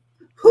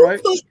who right?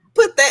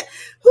 put that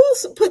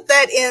who's put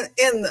that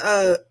in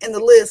the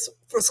list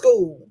for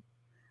school?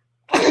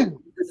 Tell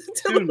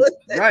Excuse me. us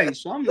that. Right.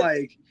 So I'm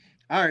like,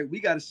 all right, we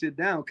got to sit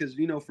down because,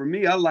 for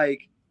me, I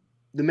like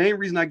the main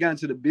reason I got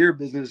into the beer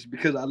business is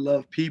because I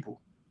love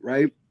people.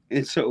 Right.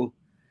 And so,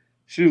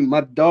 shoot,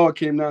 my dog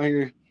came down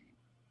here.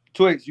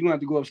 Twix, you're gonna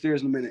have to go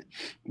upstairs in a minute.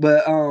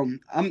 But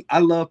I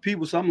love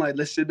people, so I'm like,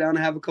 let's sit down and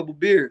have a couple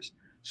beers.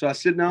 So I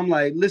sit down, I'm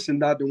like, listen,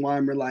 Dr.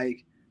 Weimer,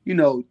 like,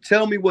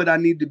 tell me what I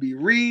need to be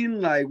reading,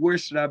 like where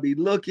should I be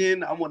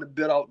looking? I want to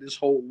build out this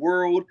whole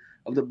world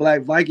of the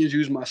Black Vikings,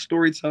 use my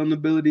storytelling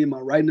ability and my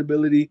writing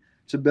ability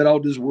to build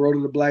out this world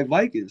of the Black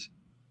Vikings.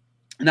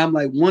 And I'm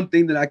like, one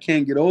thing that I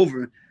can't get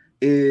over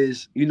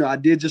is, I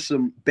did just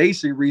some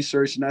basic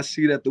research and I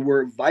see that the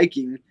word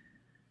Viking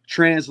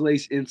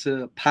translates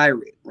into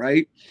pirate,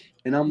 right?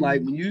 And I'm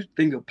like, Mhm. when you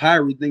think of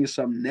pirate, you think of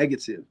something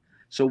negative.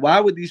 So why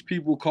would these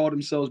people call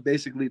themselves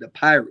basically the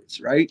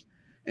pirates, right?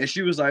 And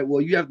she was like,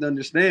 well, you have to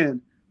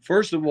understand,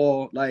 first of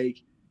all,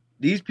 like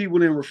these people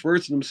didn't refer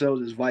to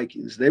themselves as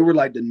Vikings. They were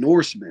like the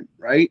Norsemen,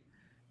 right?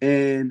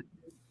 And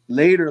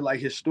later, like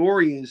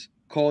historians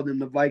called them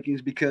the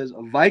Vikings because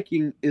a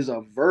Viking is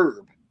a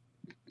verb.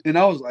 And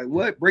I was like,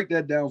 what? Break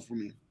that down for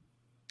me.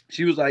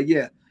 She was like,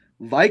 yeah,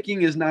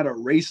 Viking is not a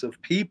race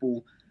of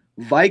people.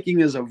 Viking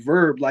is a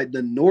verb. Like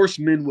the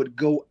Norsemen would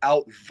go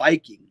out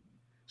Viking.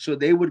 So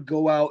they would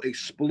go out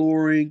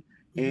exploring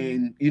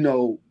Mhm.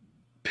 and,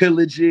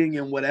 pillaging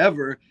and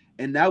whatever.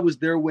 And that was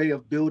their way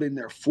of building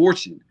their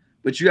fortune.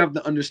 But you have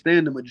to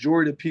understand the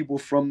majority of people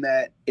from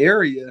that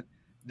area,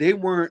 they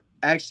weren't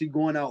actually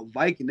going out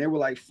Viking. They were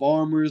like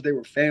farmers, they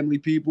were family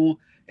people,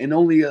 and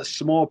only a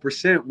small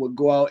percent would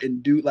go out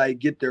and do like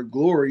get their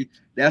glory.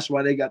 That's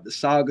why they got the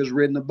sagas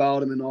written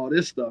about them and all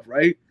this stuff,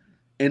 right?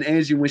 And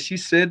Angie, when she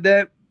said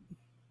that,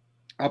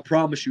 I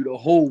promise you, the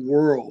whole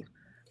world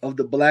of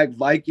the Black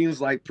Vikings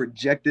like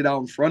projected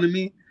out in front of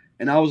me,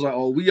 and I was like,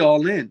 "Oh, we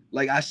all in."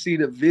 Like I see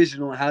the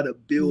vision on how to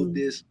build Mhm.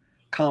 this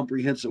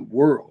comprehensive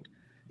world,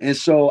 and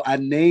so I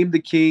named the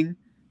king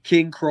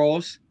King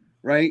Cross.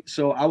 Right,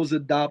 so I was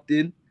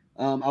adopted.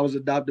 I was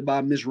adopted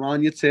by Miss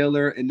Rania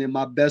Taylor, and then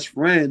my best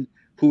friend,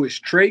 who is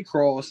Trey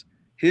Cross,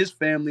 his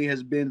family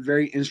has been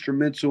very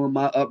instrumental in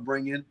my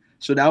upbringing.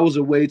 So that was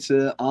a way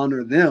to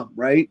honor them,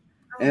 right?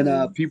 And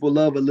Oh. people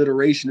love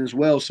alliteration as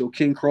well. So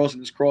King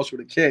Crossing is crossed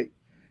with a K.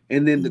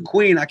 And then the Mm.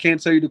 queen, I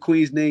can't tell you the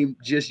queen's name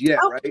just yet,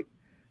 Oh. right?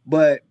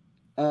 But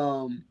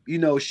you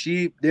know,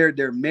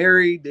 they're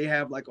married, they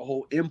have like a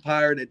whole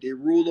empire that they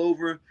rule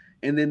over,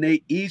 and then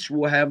they each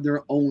will have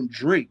their own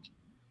drink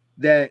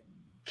that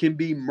can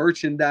be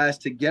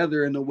merchandised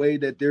together in a way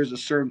that there's a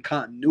certain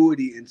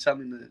continuity in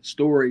telling the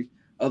story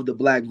of the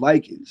Black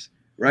Vikings,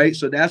 right? Mm.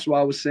 So that's why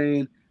I was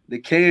saying the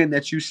can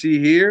that you see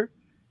here,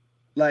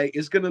 like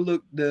it's gonna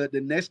look the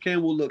next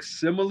can will look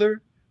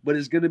similar, but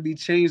it's gonna be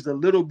changed a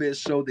little bit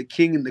so the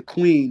king and the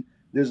queen,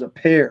 there's a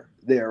pair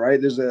there, right?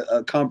 There's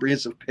a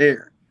comprehensive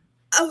pair.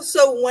 Oh,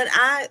 so when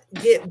I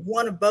get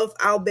one of both,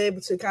 I'll be able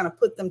to kind of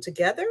put them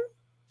together?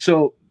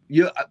 So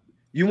you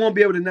won't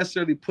be able to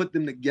necessarily put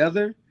them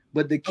together,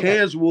 but the Okay.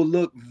 cans will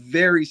look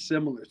very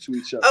similar to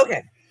each other,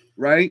 Okay.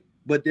 right?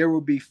 But there will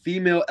be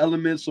female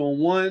elements on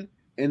one,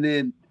 and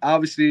then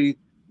obviously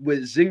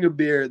with Zinger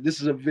beer,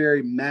 this is a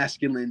very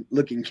masculine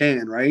looking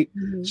can, right?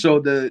 Mhm. So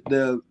the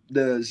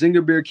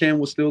Zinger beer can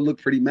will still look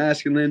pretty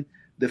masculine.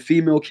 The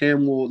female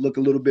can will look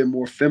a little bit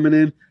more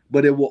feminine,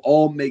 but it will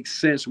all make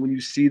sense when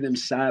you see them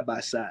side by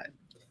side.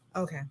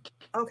 Okay.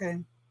 Okay.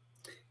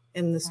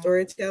 And the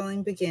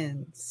storytelling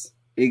begins.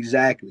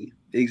 Exactly,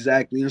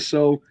 exactly. And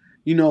so,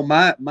 you know,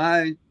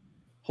 my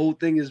whole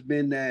thing has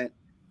been that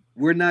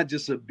we're not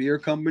just a beer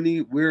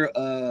company, we're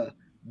a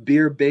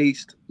beer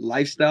based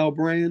lifestyle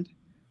brand,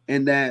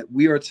 and that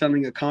we are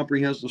telling a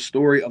comprehensive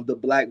story of the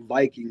Black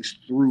Vikings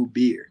through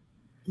beer.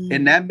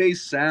 And Mm. that may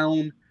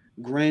sound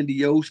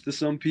grandiose to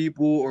some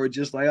people or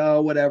just like,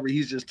 oh, whatever,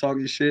 he's just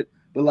talking shit.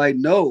 But like,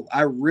 no,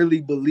 I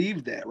really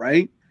believe that,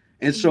 right?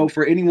 And so Mhm.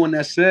 for anyone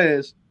that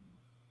says,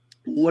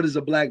 what is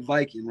a Black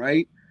Viking,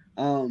 right?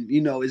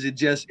 You know, is it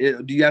just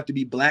do you have to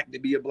be black to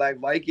be a Black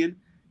Viking?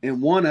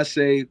 And one, I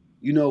say,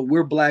 you know,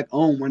 we're black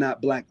owned, we're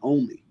not black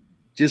only.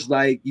 Just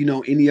like, you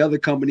know, any other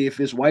company,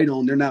 if it's white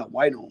owned, they're not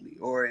white only.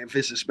 Or if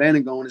it's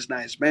Hispanic owned, it's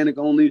not Hispanic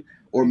only.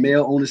 Or Right.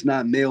 male owned, it's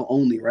not male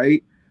only,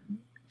 right?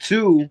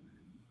 Two,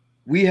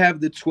 we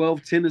have the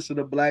 12 tenets of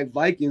the Black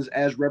Vikings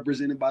as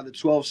represented by the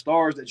 12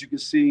 stars that you can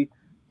see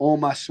on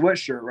my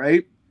sweatshirt,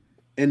 right?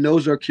 And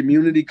those are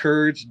community,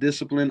 courage,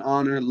 discipline,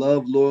 honor,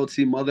 love,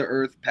 loyalty, Mother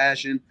Earth,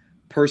 passion,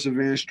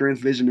 perseverance, strength,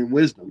 vision, and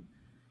wisdom.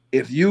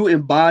 If you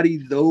embody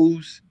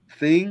those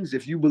things,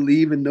 if you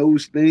believe in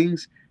those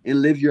things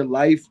and live your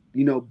life,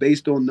 you know,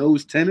 based on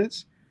those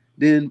tenets,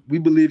 then we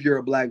believe you're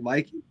a Black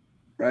Viking,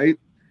 right?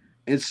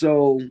 And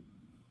so,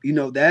 you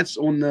know, that's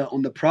on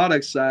the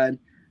product side.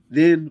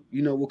 Then,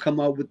 you know, we'll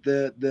come out with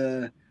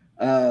the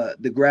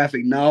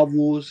graphic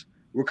novels.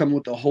 We're coming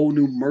with a whole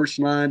new merch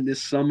line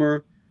this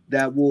summer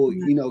that will,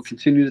 you know,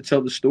 continue to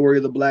tell the story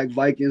of the Black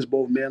Vikings,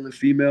 both male and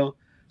female.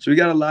 So we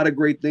got a lot of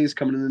great things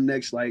coming in the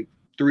next like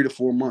 3 to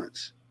 4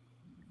 months.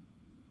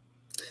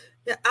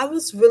 Yeah, I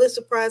was really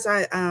surprised.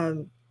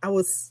 I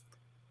was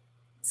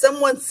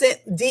someone sent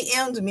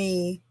DM'd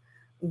me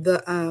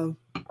the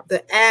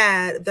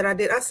ad that I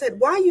did. I said,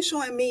 "Why are you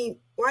showing me?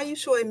 Why are you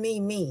showing me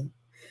me?"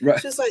 Right.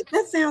 She was like,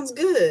 "That sounds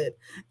good."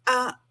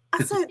 Uh,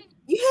 I said,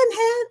 "You hadn't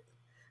had."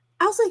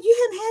 I was like,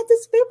 "You hadn't had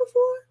this beer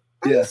before?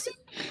 Are you?"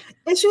 Yeah.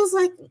 And she was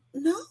like,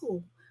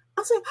 "No."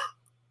 I was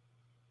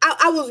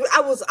like,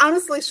 I was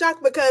honestly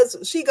shocked because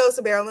she goes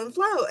to Barrel and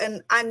Flow,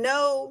 and I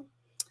know.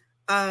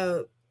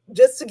 Uh,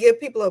 just to give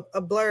people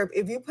a blurb,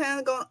 if you plan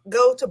to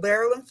go to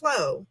Barrel and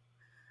Flow,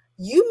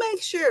 you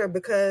make sure,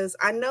 because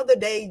I know the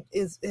day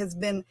is has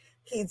been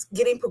he's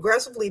getting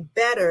progressively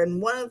better.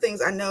 And one of the things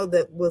I know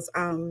that was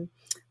a,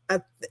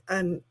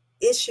 an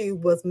issue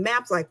was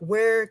maps, like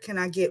where can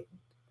I get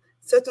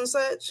such and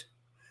such.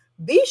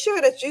 Be sure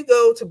that you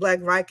go to Black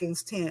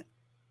Vikings tent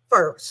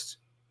first,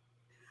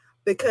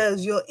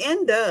 because you'll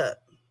end up,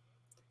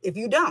 if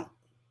you don't,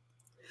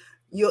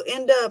 you'll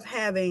end up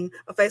having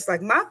a face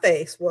like my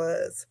face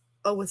was.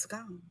 Oh, it's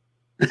gone.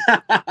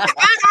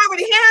 I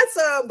already had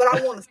some, but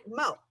I want to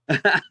smoke.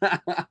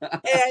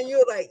 And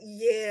you're like,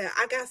 yeah,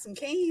 I got some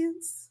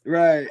cans.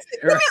 Right. I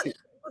said, Right. give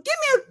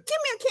me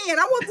a can.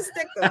 I want the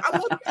sticker. I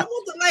want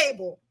the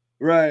label.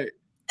 Right.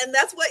 And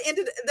that's what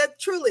ended that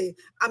truly,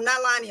 I'm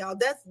not lying to y'all.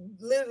 That's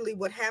literally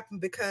what happened,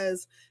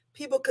 because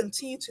people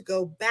continue to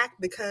go back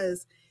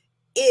because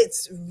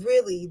it's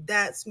really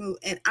that smooth.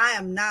 And I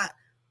am not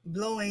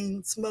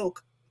blowing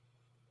smoke.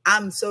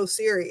 I'm so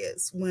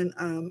serious when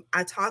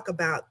I talk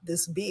about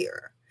this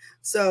beer.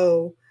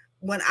 So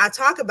when I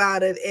talk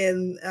about it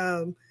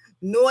and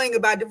knowing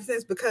about different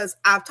things, because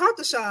I've talked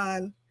to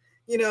Sean,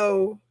 you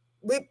know,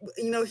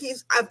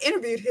 I've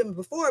interviewed him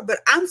before,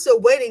 but I'm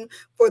still waiting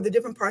for the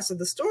different parts of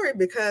the story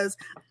because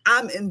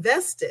I'm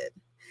invested.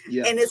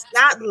 Yeah. And it's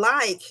not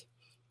like,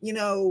 you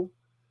know,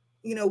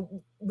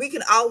 we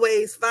can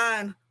always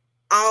find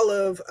all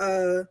of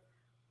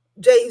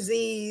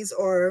Jay-Z's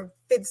or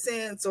 50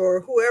 Cent's or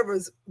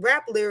whoever's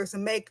rap lyrics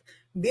and make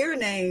beer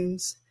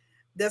names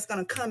that's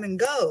going to come and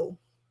go.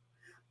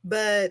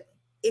 But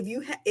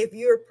if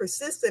you're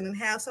persistent and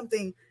have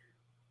something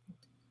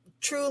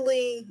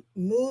truly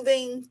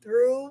moving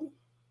through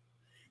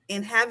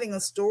and having a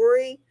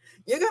story,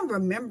 You're gonna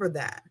remember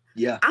that.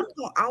 Yeah. I'm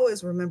gonna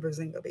always remember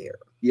Zinga Beer.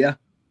 Yeah.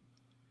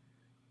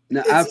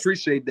 Now I It's just,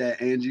 appreciate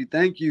that, Angie.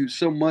 Thank you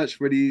so much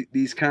for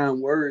these kind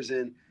words.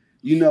 And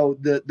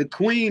the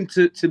queen,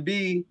 to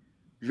be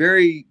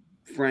very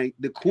frank,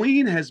 the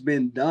queen has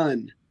been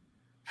done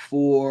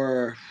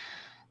for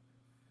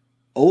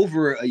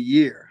over a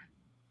year,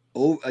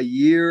 a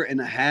year and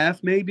a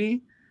half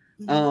maybe.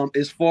 mhm,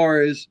 As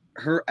far as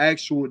her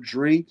actual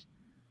drink,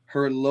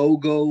 her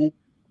logo,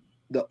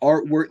 the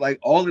artwork, like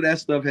all of that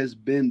stuff has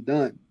been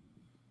done.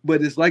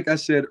 But it's like I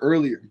said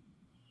earlier,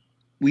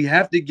 we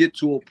have to get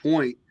to a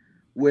point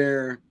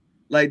where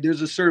like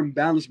there's a certain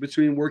balance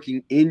between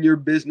working in your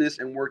business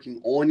and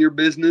working on your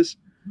business.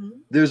 mhm.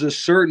 There's a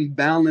certain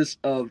balance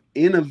of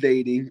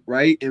innovating,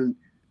 right? And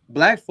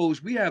black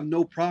folks, we have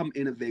no problem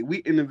innovating. We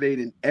innovate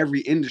in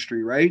every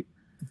industry, right?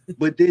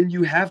 But then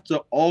you have to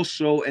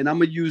also, and I'm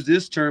gonna use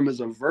this term as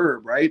a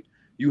verb, right?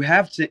 You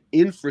have to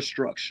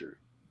infrastructure,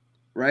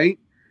 right?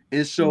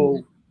 And Mhm.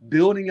 so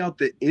building out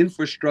the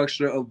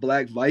infrastructure of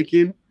Black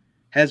Viking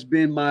has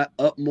been my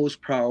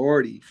utmost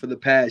priority for the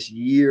past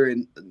year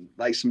and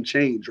like some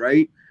change,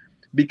 right?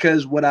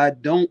 Because what I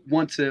don't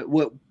want to,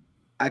 what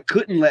I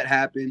couldn't let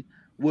happen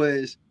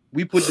was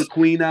we put the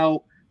queen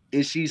out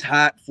and she's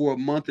hot for a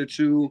month or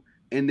two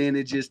and then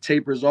it just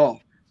tapers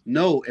off.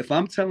 No, if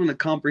I'm telling a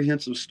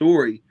comprehensive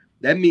story,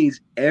 that means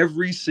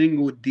every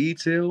single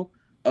detail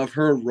of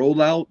her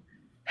rollout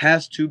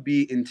has to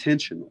be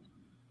intentional,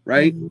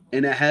 right? Mhm.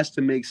 And it has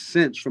to make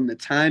sense from the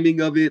timing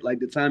of it, like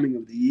the timing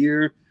of the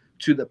year,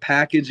 to the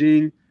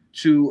packaging,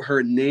 to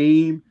her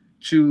name,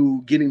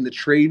 to getting the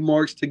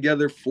trademarks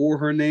together for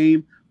her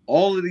name.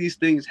 All of these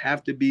things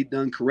have to be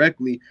done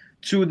correctly,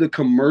 to the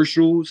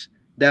commercials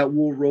that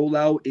will roll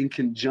out in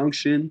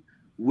conjunction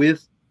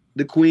with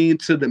the queen,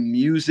 to the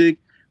music,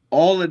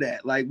 all of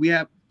that. Like we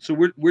have, so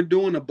we're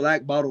doing a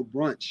black bottle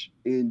brunch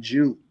in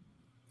June,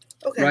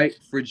 Okay. right?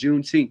 For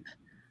Juneteenth.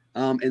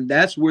 And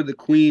that's where the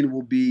queen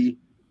will be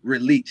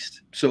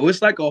released. So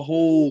it's like a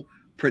whole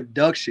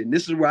production.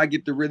 This is where I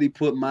get to really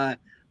put my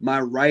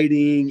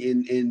writing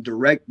and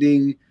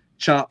directing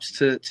chops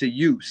to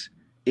use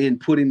in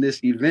putting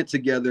this event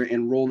together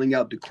and rolling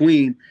out the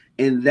queen.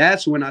 And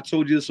that's when I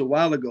told you this a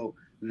while ago.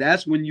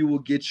 That's when you will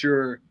get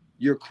your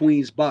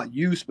queen's box.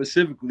 You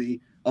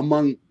specifically,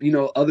 among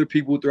other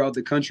people throughout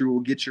the country, will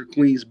get your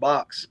queen's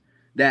box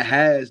that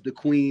has the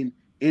queen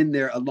in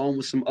there along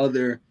with some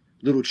other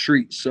little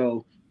treats.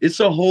 So it's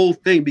a whole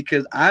thing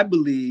because I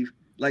believe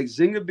like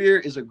Zinga beer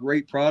is a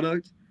great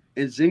product,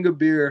 and Zinga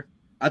beer.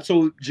 I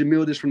told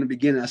Jamil this from the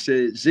beginning. I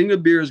said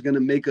Zinga beer is going to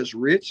make us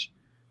rich.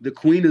 The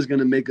Queen is going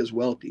to make us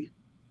wealthy,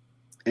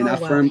 and Oh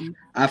wow.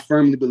 I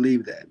firmly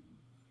believe that.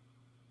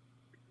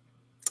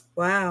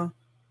 Wow.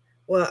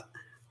 Well,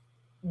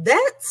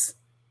 that's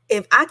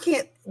if I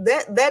can't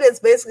that is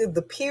basically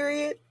the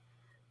period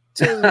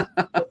to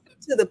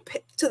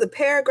to the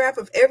paragraph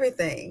of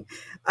everything.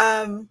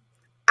 Um,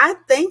 I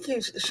thank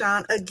you,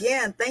 Sean.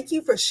 Again, thank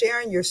you for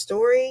sharing your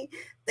story.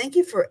 Thank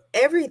you for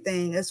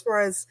everything as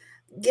far as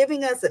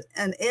giving us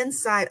an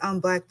insight on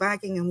Black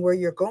Viking and where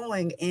you're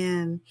going.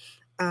 And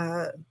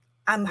uh,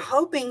 I'm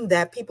hoping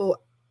that people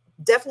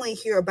definitely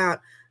hear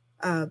about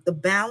the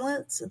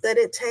balance that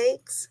it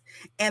takes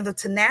and the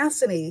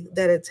tenacity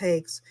that it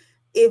takes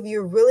if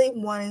you're really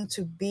wanting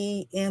to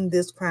be in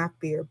this craft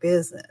beer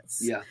business.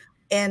 Yeah,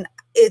 And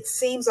it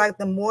seems like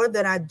the more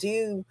that I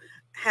do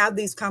have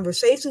these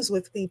conversations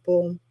with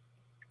people,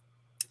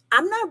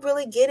 I'm not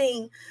really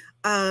getting,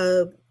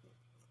 uh,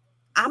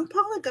 I'm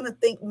probably going to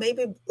think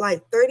maybe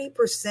like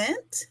 30%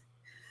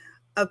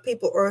 of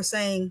people are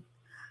saying,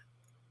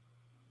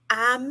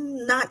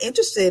 I'm not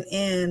interested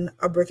in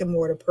a brick and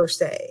mortar per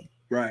se.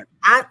 right.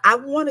 I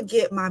want to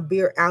get my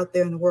beer out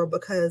there in the world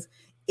because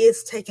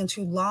it's taking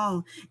too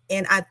long.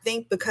 And I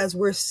think because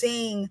we're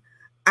seeing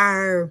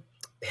our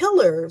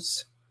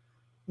pillars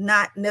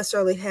not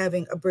necessarily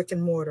having a brick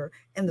and mortar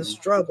and the Mhm.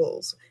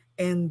 struggles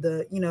and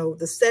the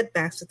the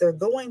setbacks that they're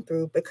going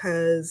through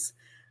because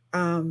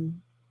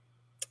um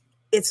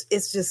it's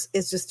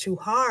just too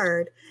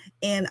hard.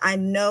 And I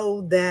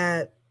know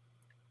that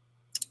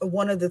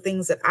one of the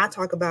things that I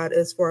talk about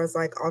as far as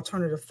like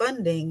alternative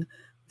funding,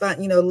 but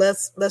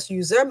let's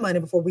use their money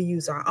before we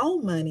use our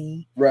own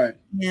money, Right.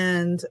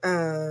 and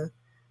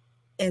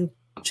and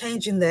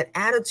changing that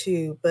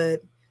attitude.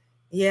 But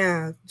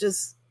yeah,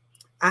 just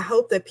I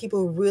hope that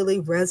people really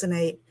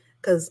resonate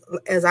because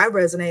as I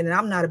resonate, and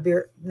I'm not a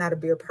beer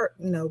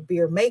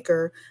beer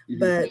maker, Hmm.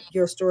 but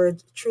your story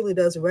truly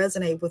does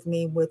resonate with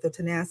me with the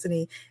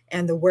tenacity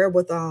and the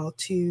wherewithal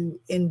to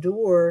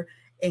endure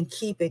and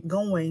keep it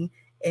going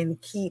and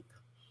keep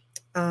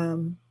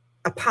um,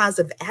 a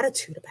positive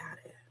attitude about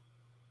it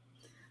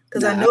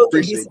because I Nah, I know it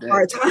can be appreciate some that.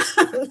 hard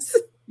times.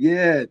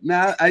 Yeah,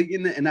 nah,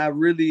 and I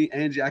really,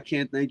 Angie, I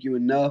can't thank you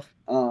enough.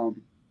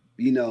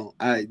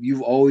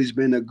 You've always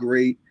been a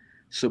great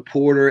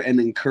supporter and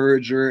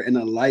encourager and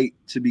a light,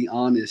 to be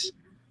honest,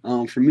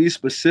 for me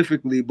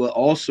specifically, but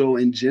also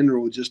in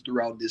general, just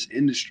throughout this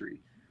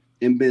industry,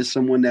 and been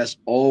someone that's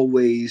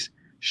always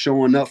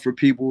showing up for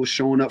people,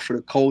 showing up for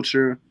the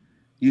culture,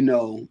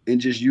 and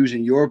just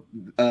using your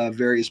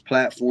various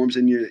platforms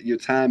and your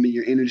time and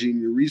your energy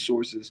and your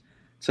resources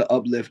to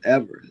uplift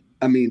ever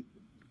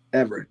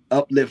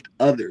uplift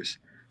others.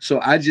 So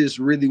I just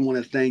really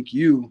want to thank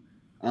you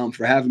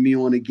for having me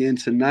on again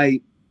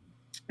tonight,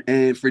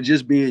 and for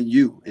just being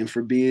you, and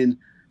for being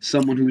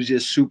someone who's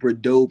just super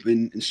dope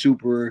and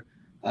super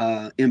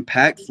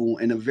impactful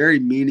in a very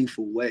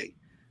meaningful way.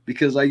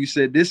 Because, like you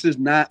said, this is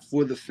not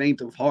for the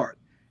faint of heart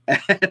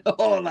at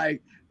all.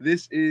 Like,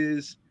 this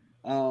is,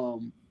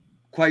 um,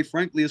 quite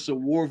frankly, it's a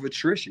war of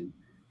attrition.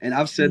 And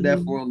I've said that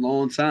for Mhm. a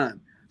long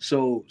time.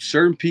 So,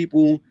 certain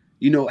people,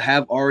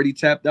 have already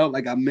tapped out.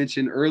 Like I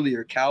mentioned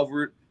earlier,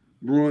 Calvert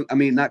Brewing, I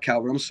mean, not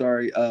Calvert, I'm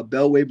sorry,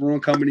 Bellway Brewing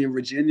Company in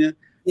Virginia.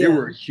 They Yeah.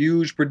 were a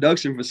huge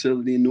production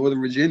facility in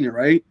Northern Virginia,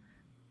 right?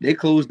 They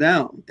closed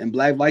down, and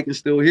Black Viking's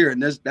still here,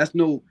 and that's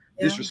no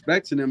Yeah.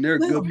 disrespect to them. They're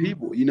good No.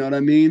 people, you know what I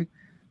mean?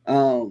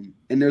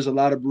 And there's a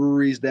lot of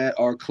breweries that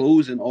are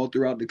closing all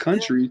throughout the Yeah.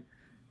 country,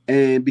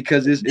 and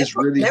because it's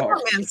really hard,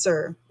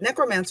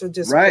 Necromancer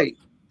just closed. right?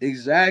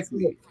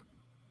 Exactly,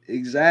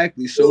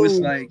 exactly. So it's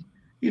Ooh. like,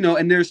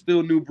 and there's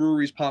still new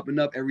breweries popping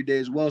up every day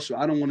as well. So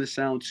I don't want to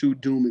sound too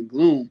doom and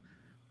gloom.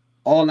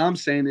 All I'm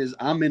saying is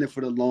I'm in it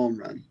for the long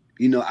run.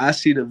 I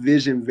see the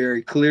vision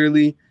very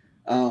clearly.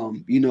 I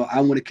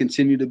want to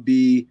continue to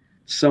be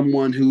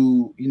someone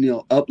who,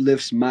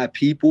 uplifts my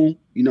people,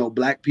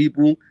 black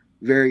people.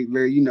 Very,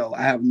 very,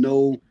 I have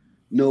no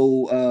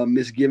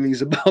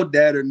misgivings about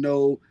that, or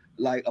no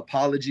like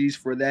apologies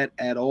for that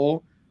at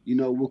all.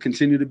 We'll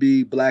continue to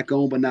be black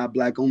owned, but not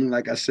black only,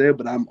 like I said.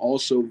 But I'm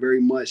also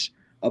very much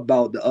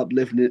about the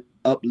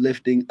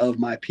uplifting of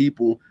my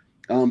people,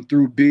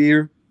 through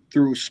beer,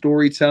 through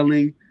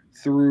storytelling,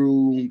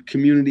 through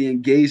community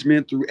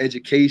engagement, through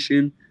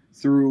education,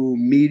 through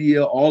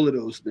media, all of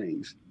those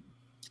things.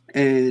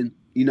 And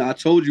I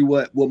told you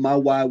what my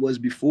why was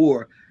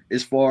before,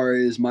 as far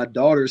as my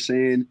daughter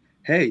saying,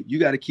 "Hey, you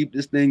got to keep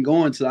this thing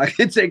going so I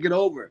can take it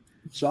over."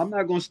 So I'm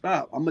not gonna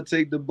stop. I'm gonna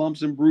take the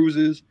bumps and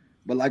bruises,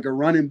 but like a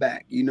running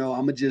back, I'm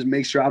gonna just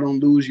make sure I don't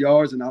lose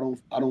yards and I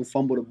don't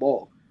fumble the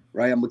ball.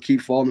 Right, I'm gonna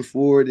keep falling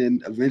forward,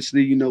 and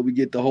eventually, we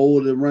get the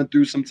hole to run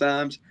through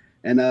sometimes,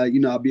 and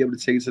I'll be able to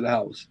take it to the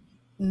house.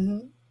 Hmm.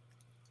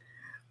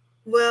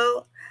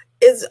 Well,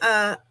 is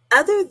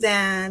other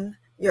than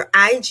your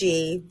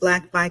IG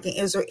Black Viking,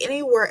 is there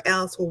anywhere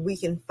else where we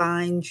can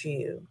find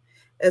you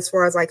as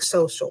far as like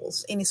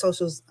socials? Any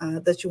socials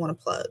that you want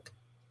to plug?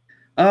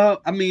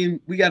 I mean,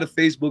 we got a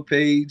Facebook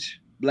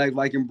page, Black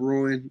Viking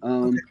Brewing.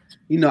 Okay.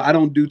 I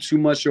don't do too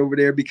much over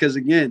there because,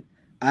 again,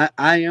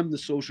 I am the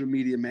social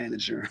media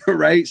manager,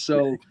 right?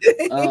 So,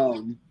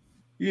 um,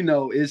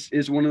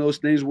 it's one of those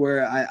things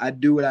where I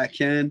do what I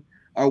can.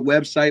 Our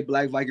website,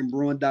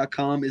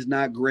 blackvikingbrewing.com, is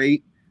not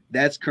great.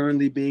 That's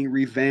currently being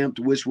revamped,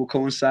 which will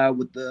coincide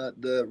with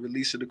the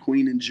release of the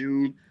Queen in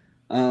June.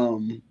 But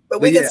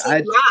But we can yeah, see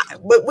you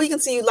live. But we can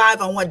see you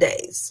live on what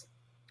days?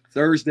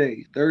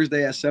 Thursday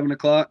at 7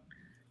 o'clock,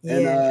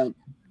 and Yeah.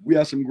 we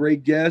have some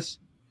great guests.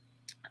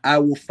 I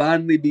will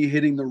finally be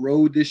hitting the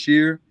road this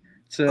year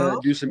to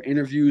Oh, do some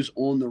interviews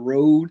on the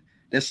road.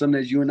 That's something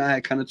that you and I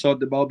had kind of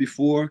talked about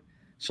before,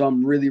 so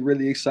I'm really,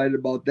 really excited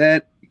about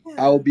that.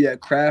 I will yeah. be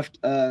at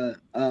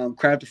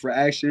Crafted for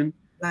Action,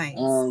 Nice.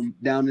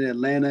 down in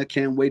Atlanta.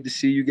 Can't wait to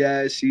see you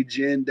guys, see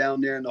Jen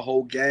down there and the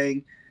whole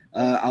gang.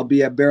 Yeah. I'll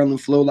be at Barrel and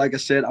Flow. Like I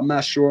said, I'm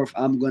not sure if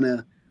I'm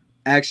gonna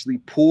actually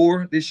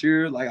pour this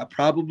year. Like, I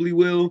probably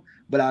will,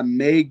 but I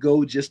may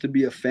go just to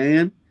be a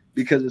fan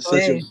because it's Oh,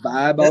 such a hey,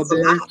 vibe out that's a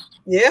there. lot.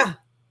 Yeah.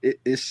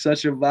 It's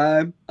such a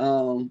vibe.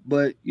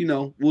 But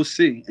we'll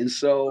see. And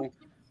so,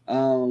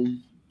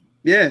 um,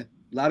 yeah,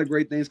 a lot of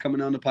great things coming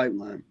down the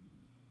pipeline.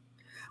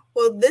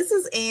 Well, this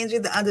is Angie,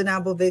 the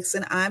Undeniable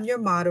Vixen. I'm your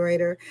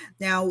moderator.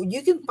 Now,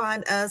 you can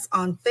find us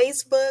on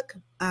Facebook,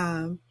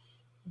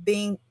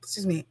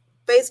 excuse me,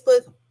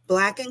 Facebook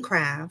Black and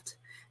Craft,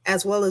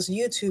 as well as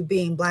YouTube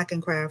being Black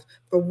and Craft.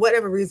 For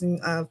whatever reason,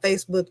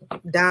 Facebook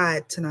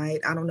died tonight.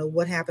 I don't know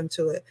what happened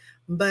to it,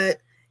 but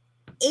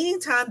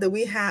anytime that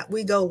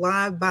we go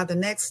live by the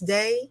next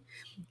day,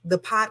 the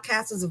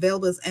podcast is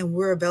available and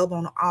we're available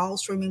on all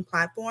streaming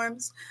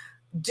platforms.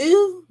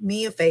 Do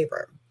me a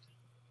favor,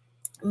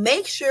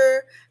 make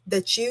sure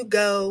that you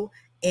go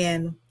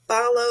and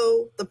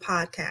follow the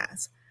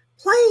podcast.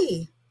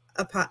 Play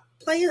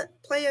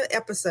play an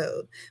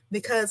episode,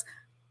 because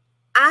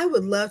I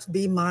would love to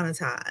be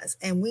monetized,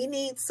 and we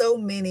need so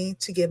many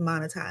to get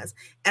monetized.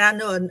 And I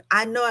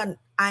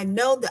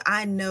know that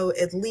I know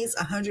at least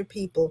 100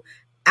 people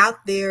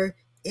out there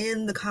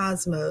in the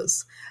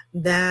cosmos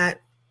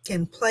that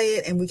can play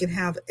it, and we can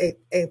have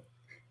a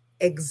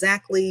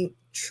exactly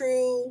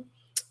true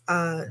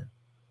uh,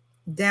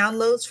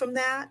 downloads from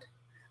that.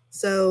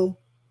 So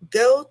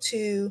go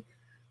to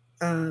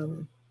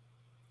um,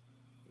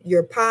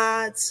 your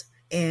pods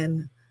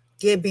and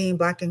get Being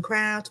Black and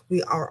Craft.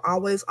 We are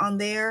always on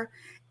there.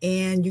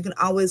 And you can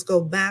always go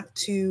back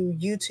to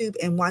YouTube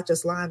and watch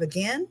us live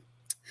again.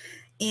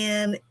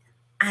 And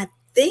I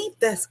think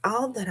that's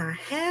all that I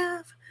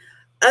have.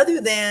 Other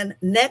than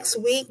next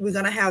week, we're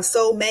going to have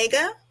Soul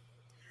Mega.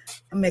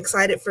 I'm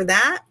excited for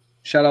that.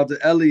 Shout out to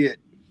Elliot.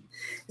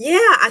 Yeah,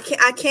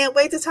 I can't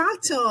wait to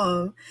talk to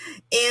him.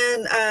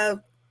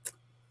 And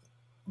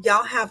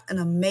y'all have an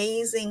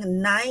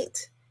amazing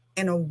night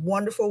and a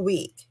wonderful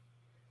week.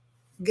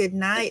 Good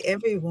night,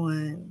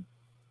 everyone.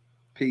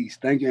 Peace.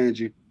 Thank you,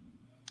 Angie.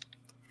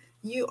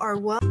 You are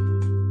welcome.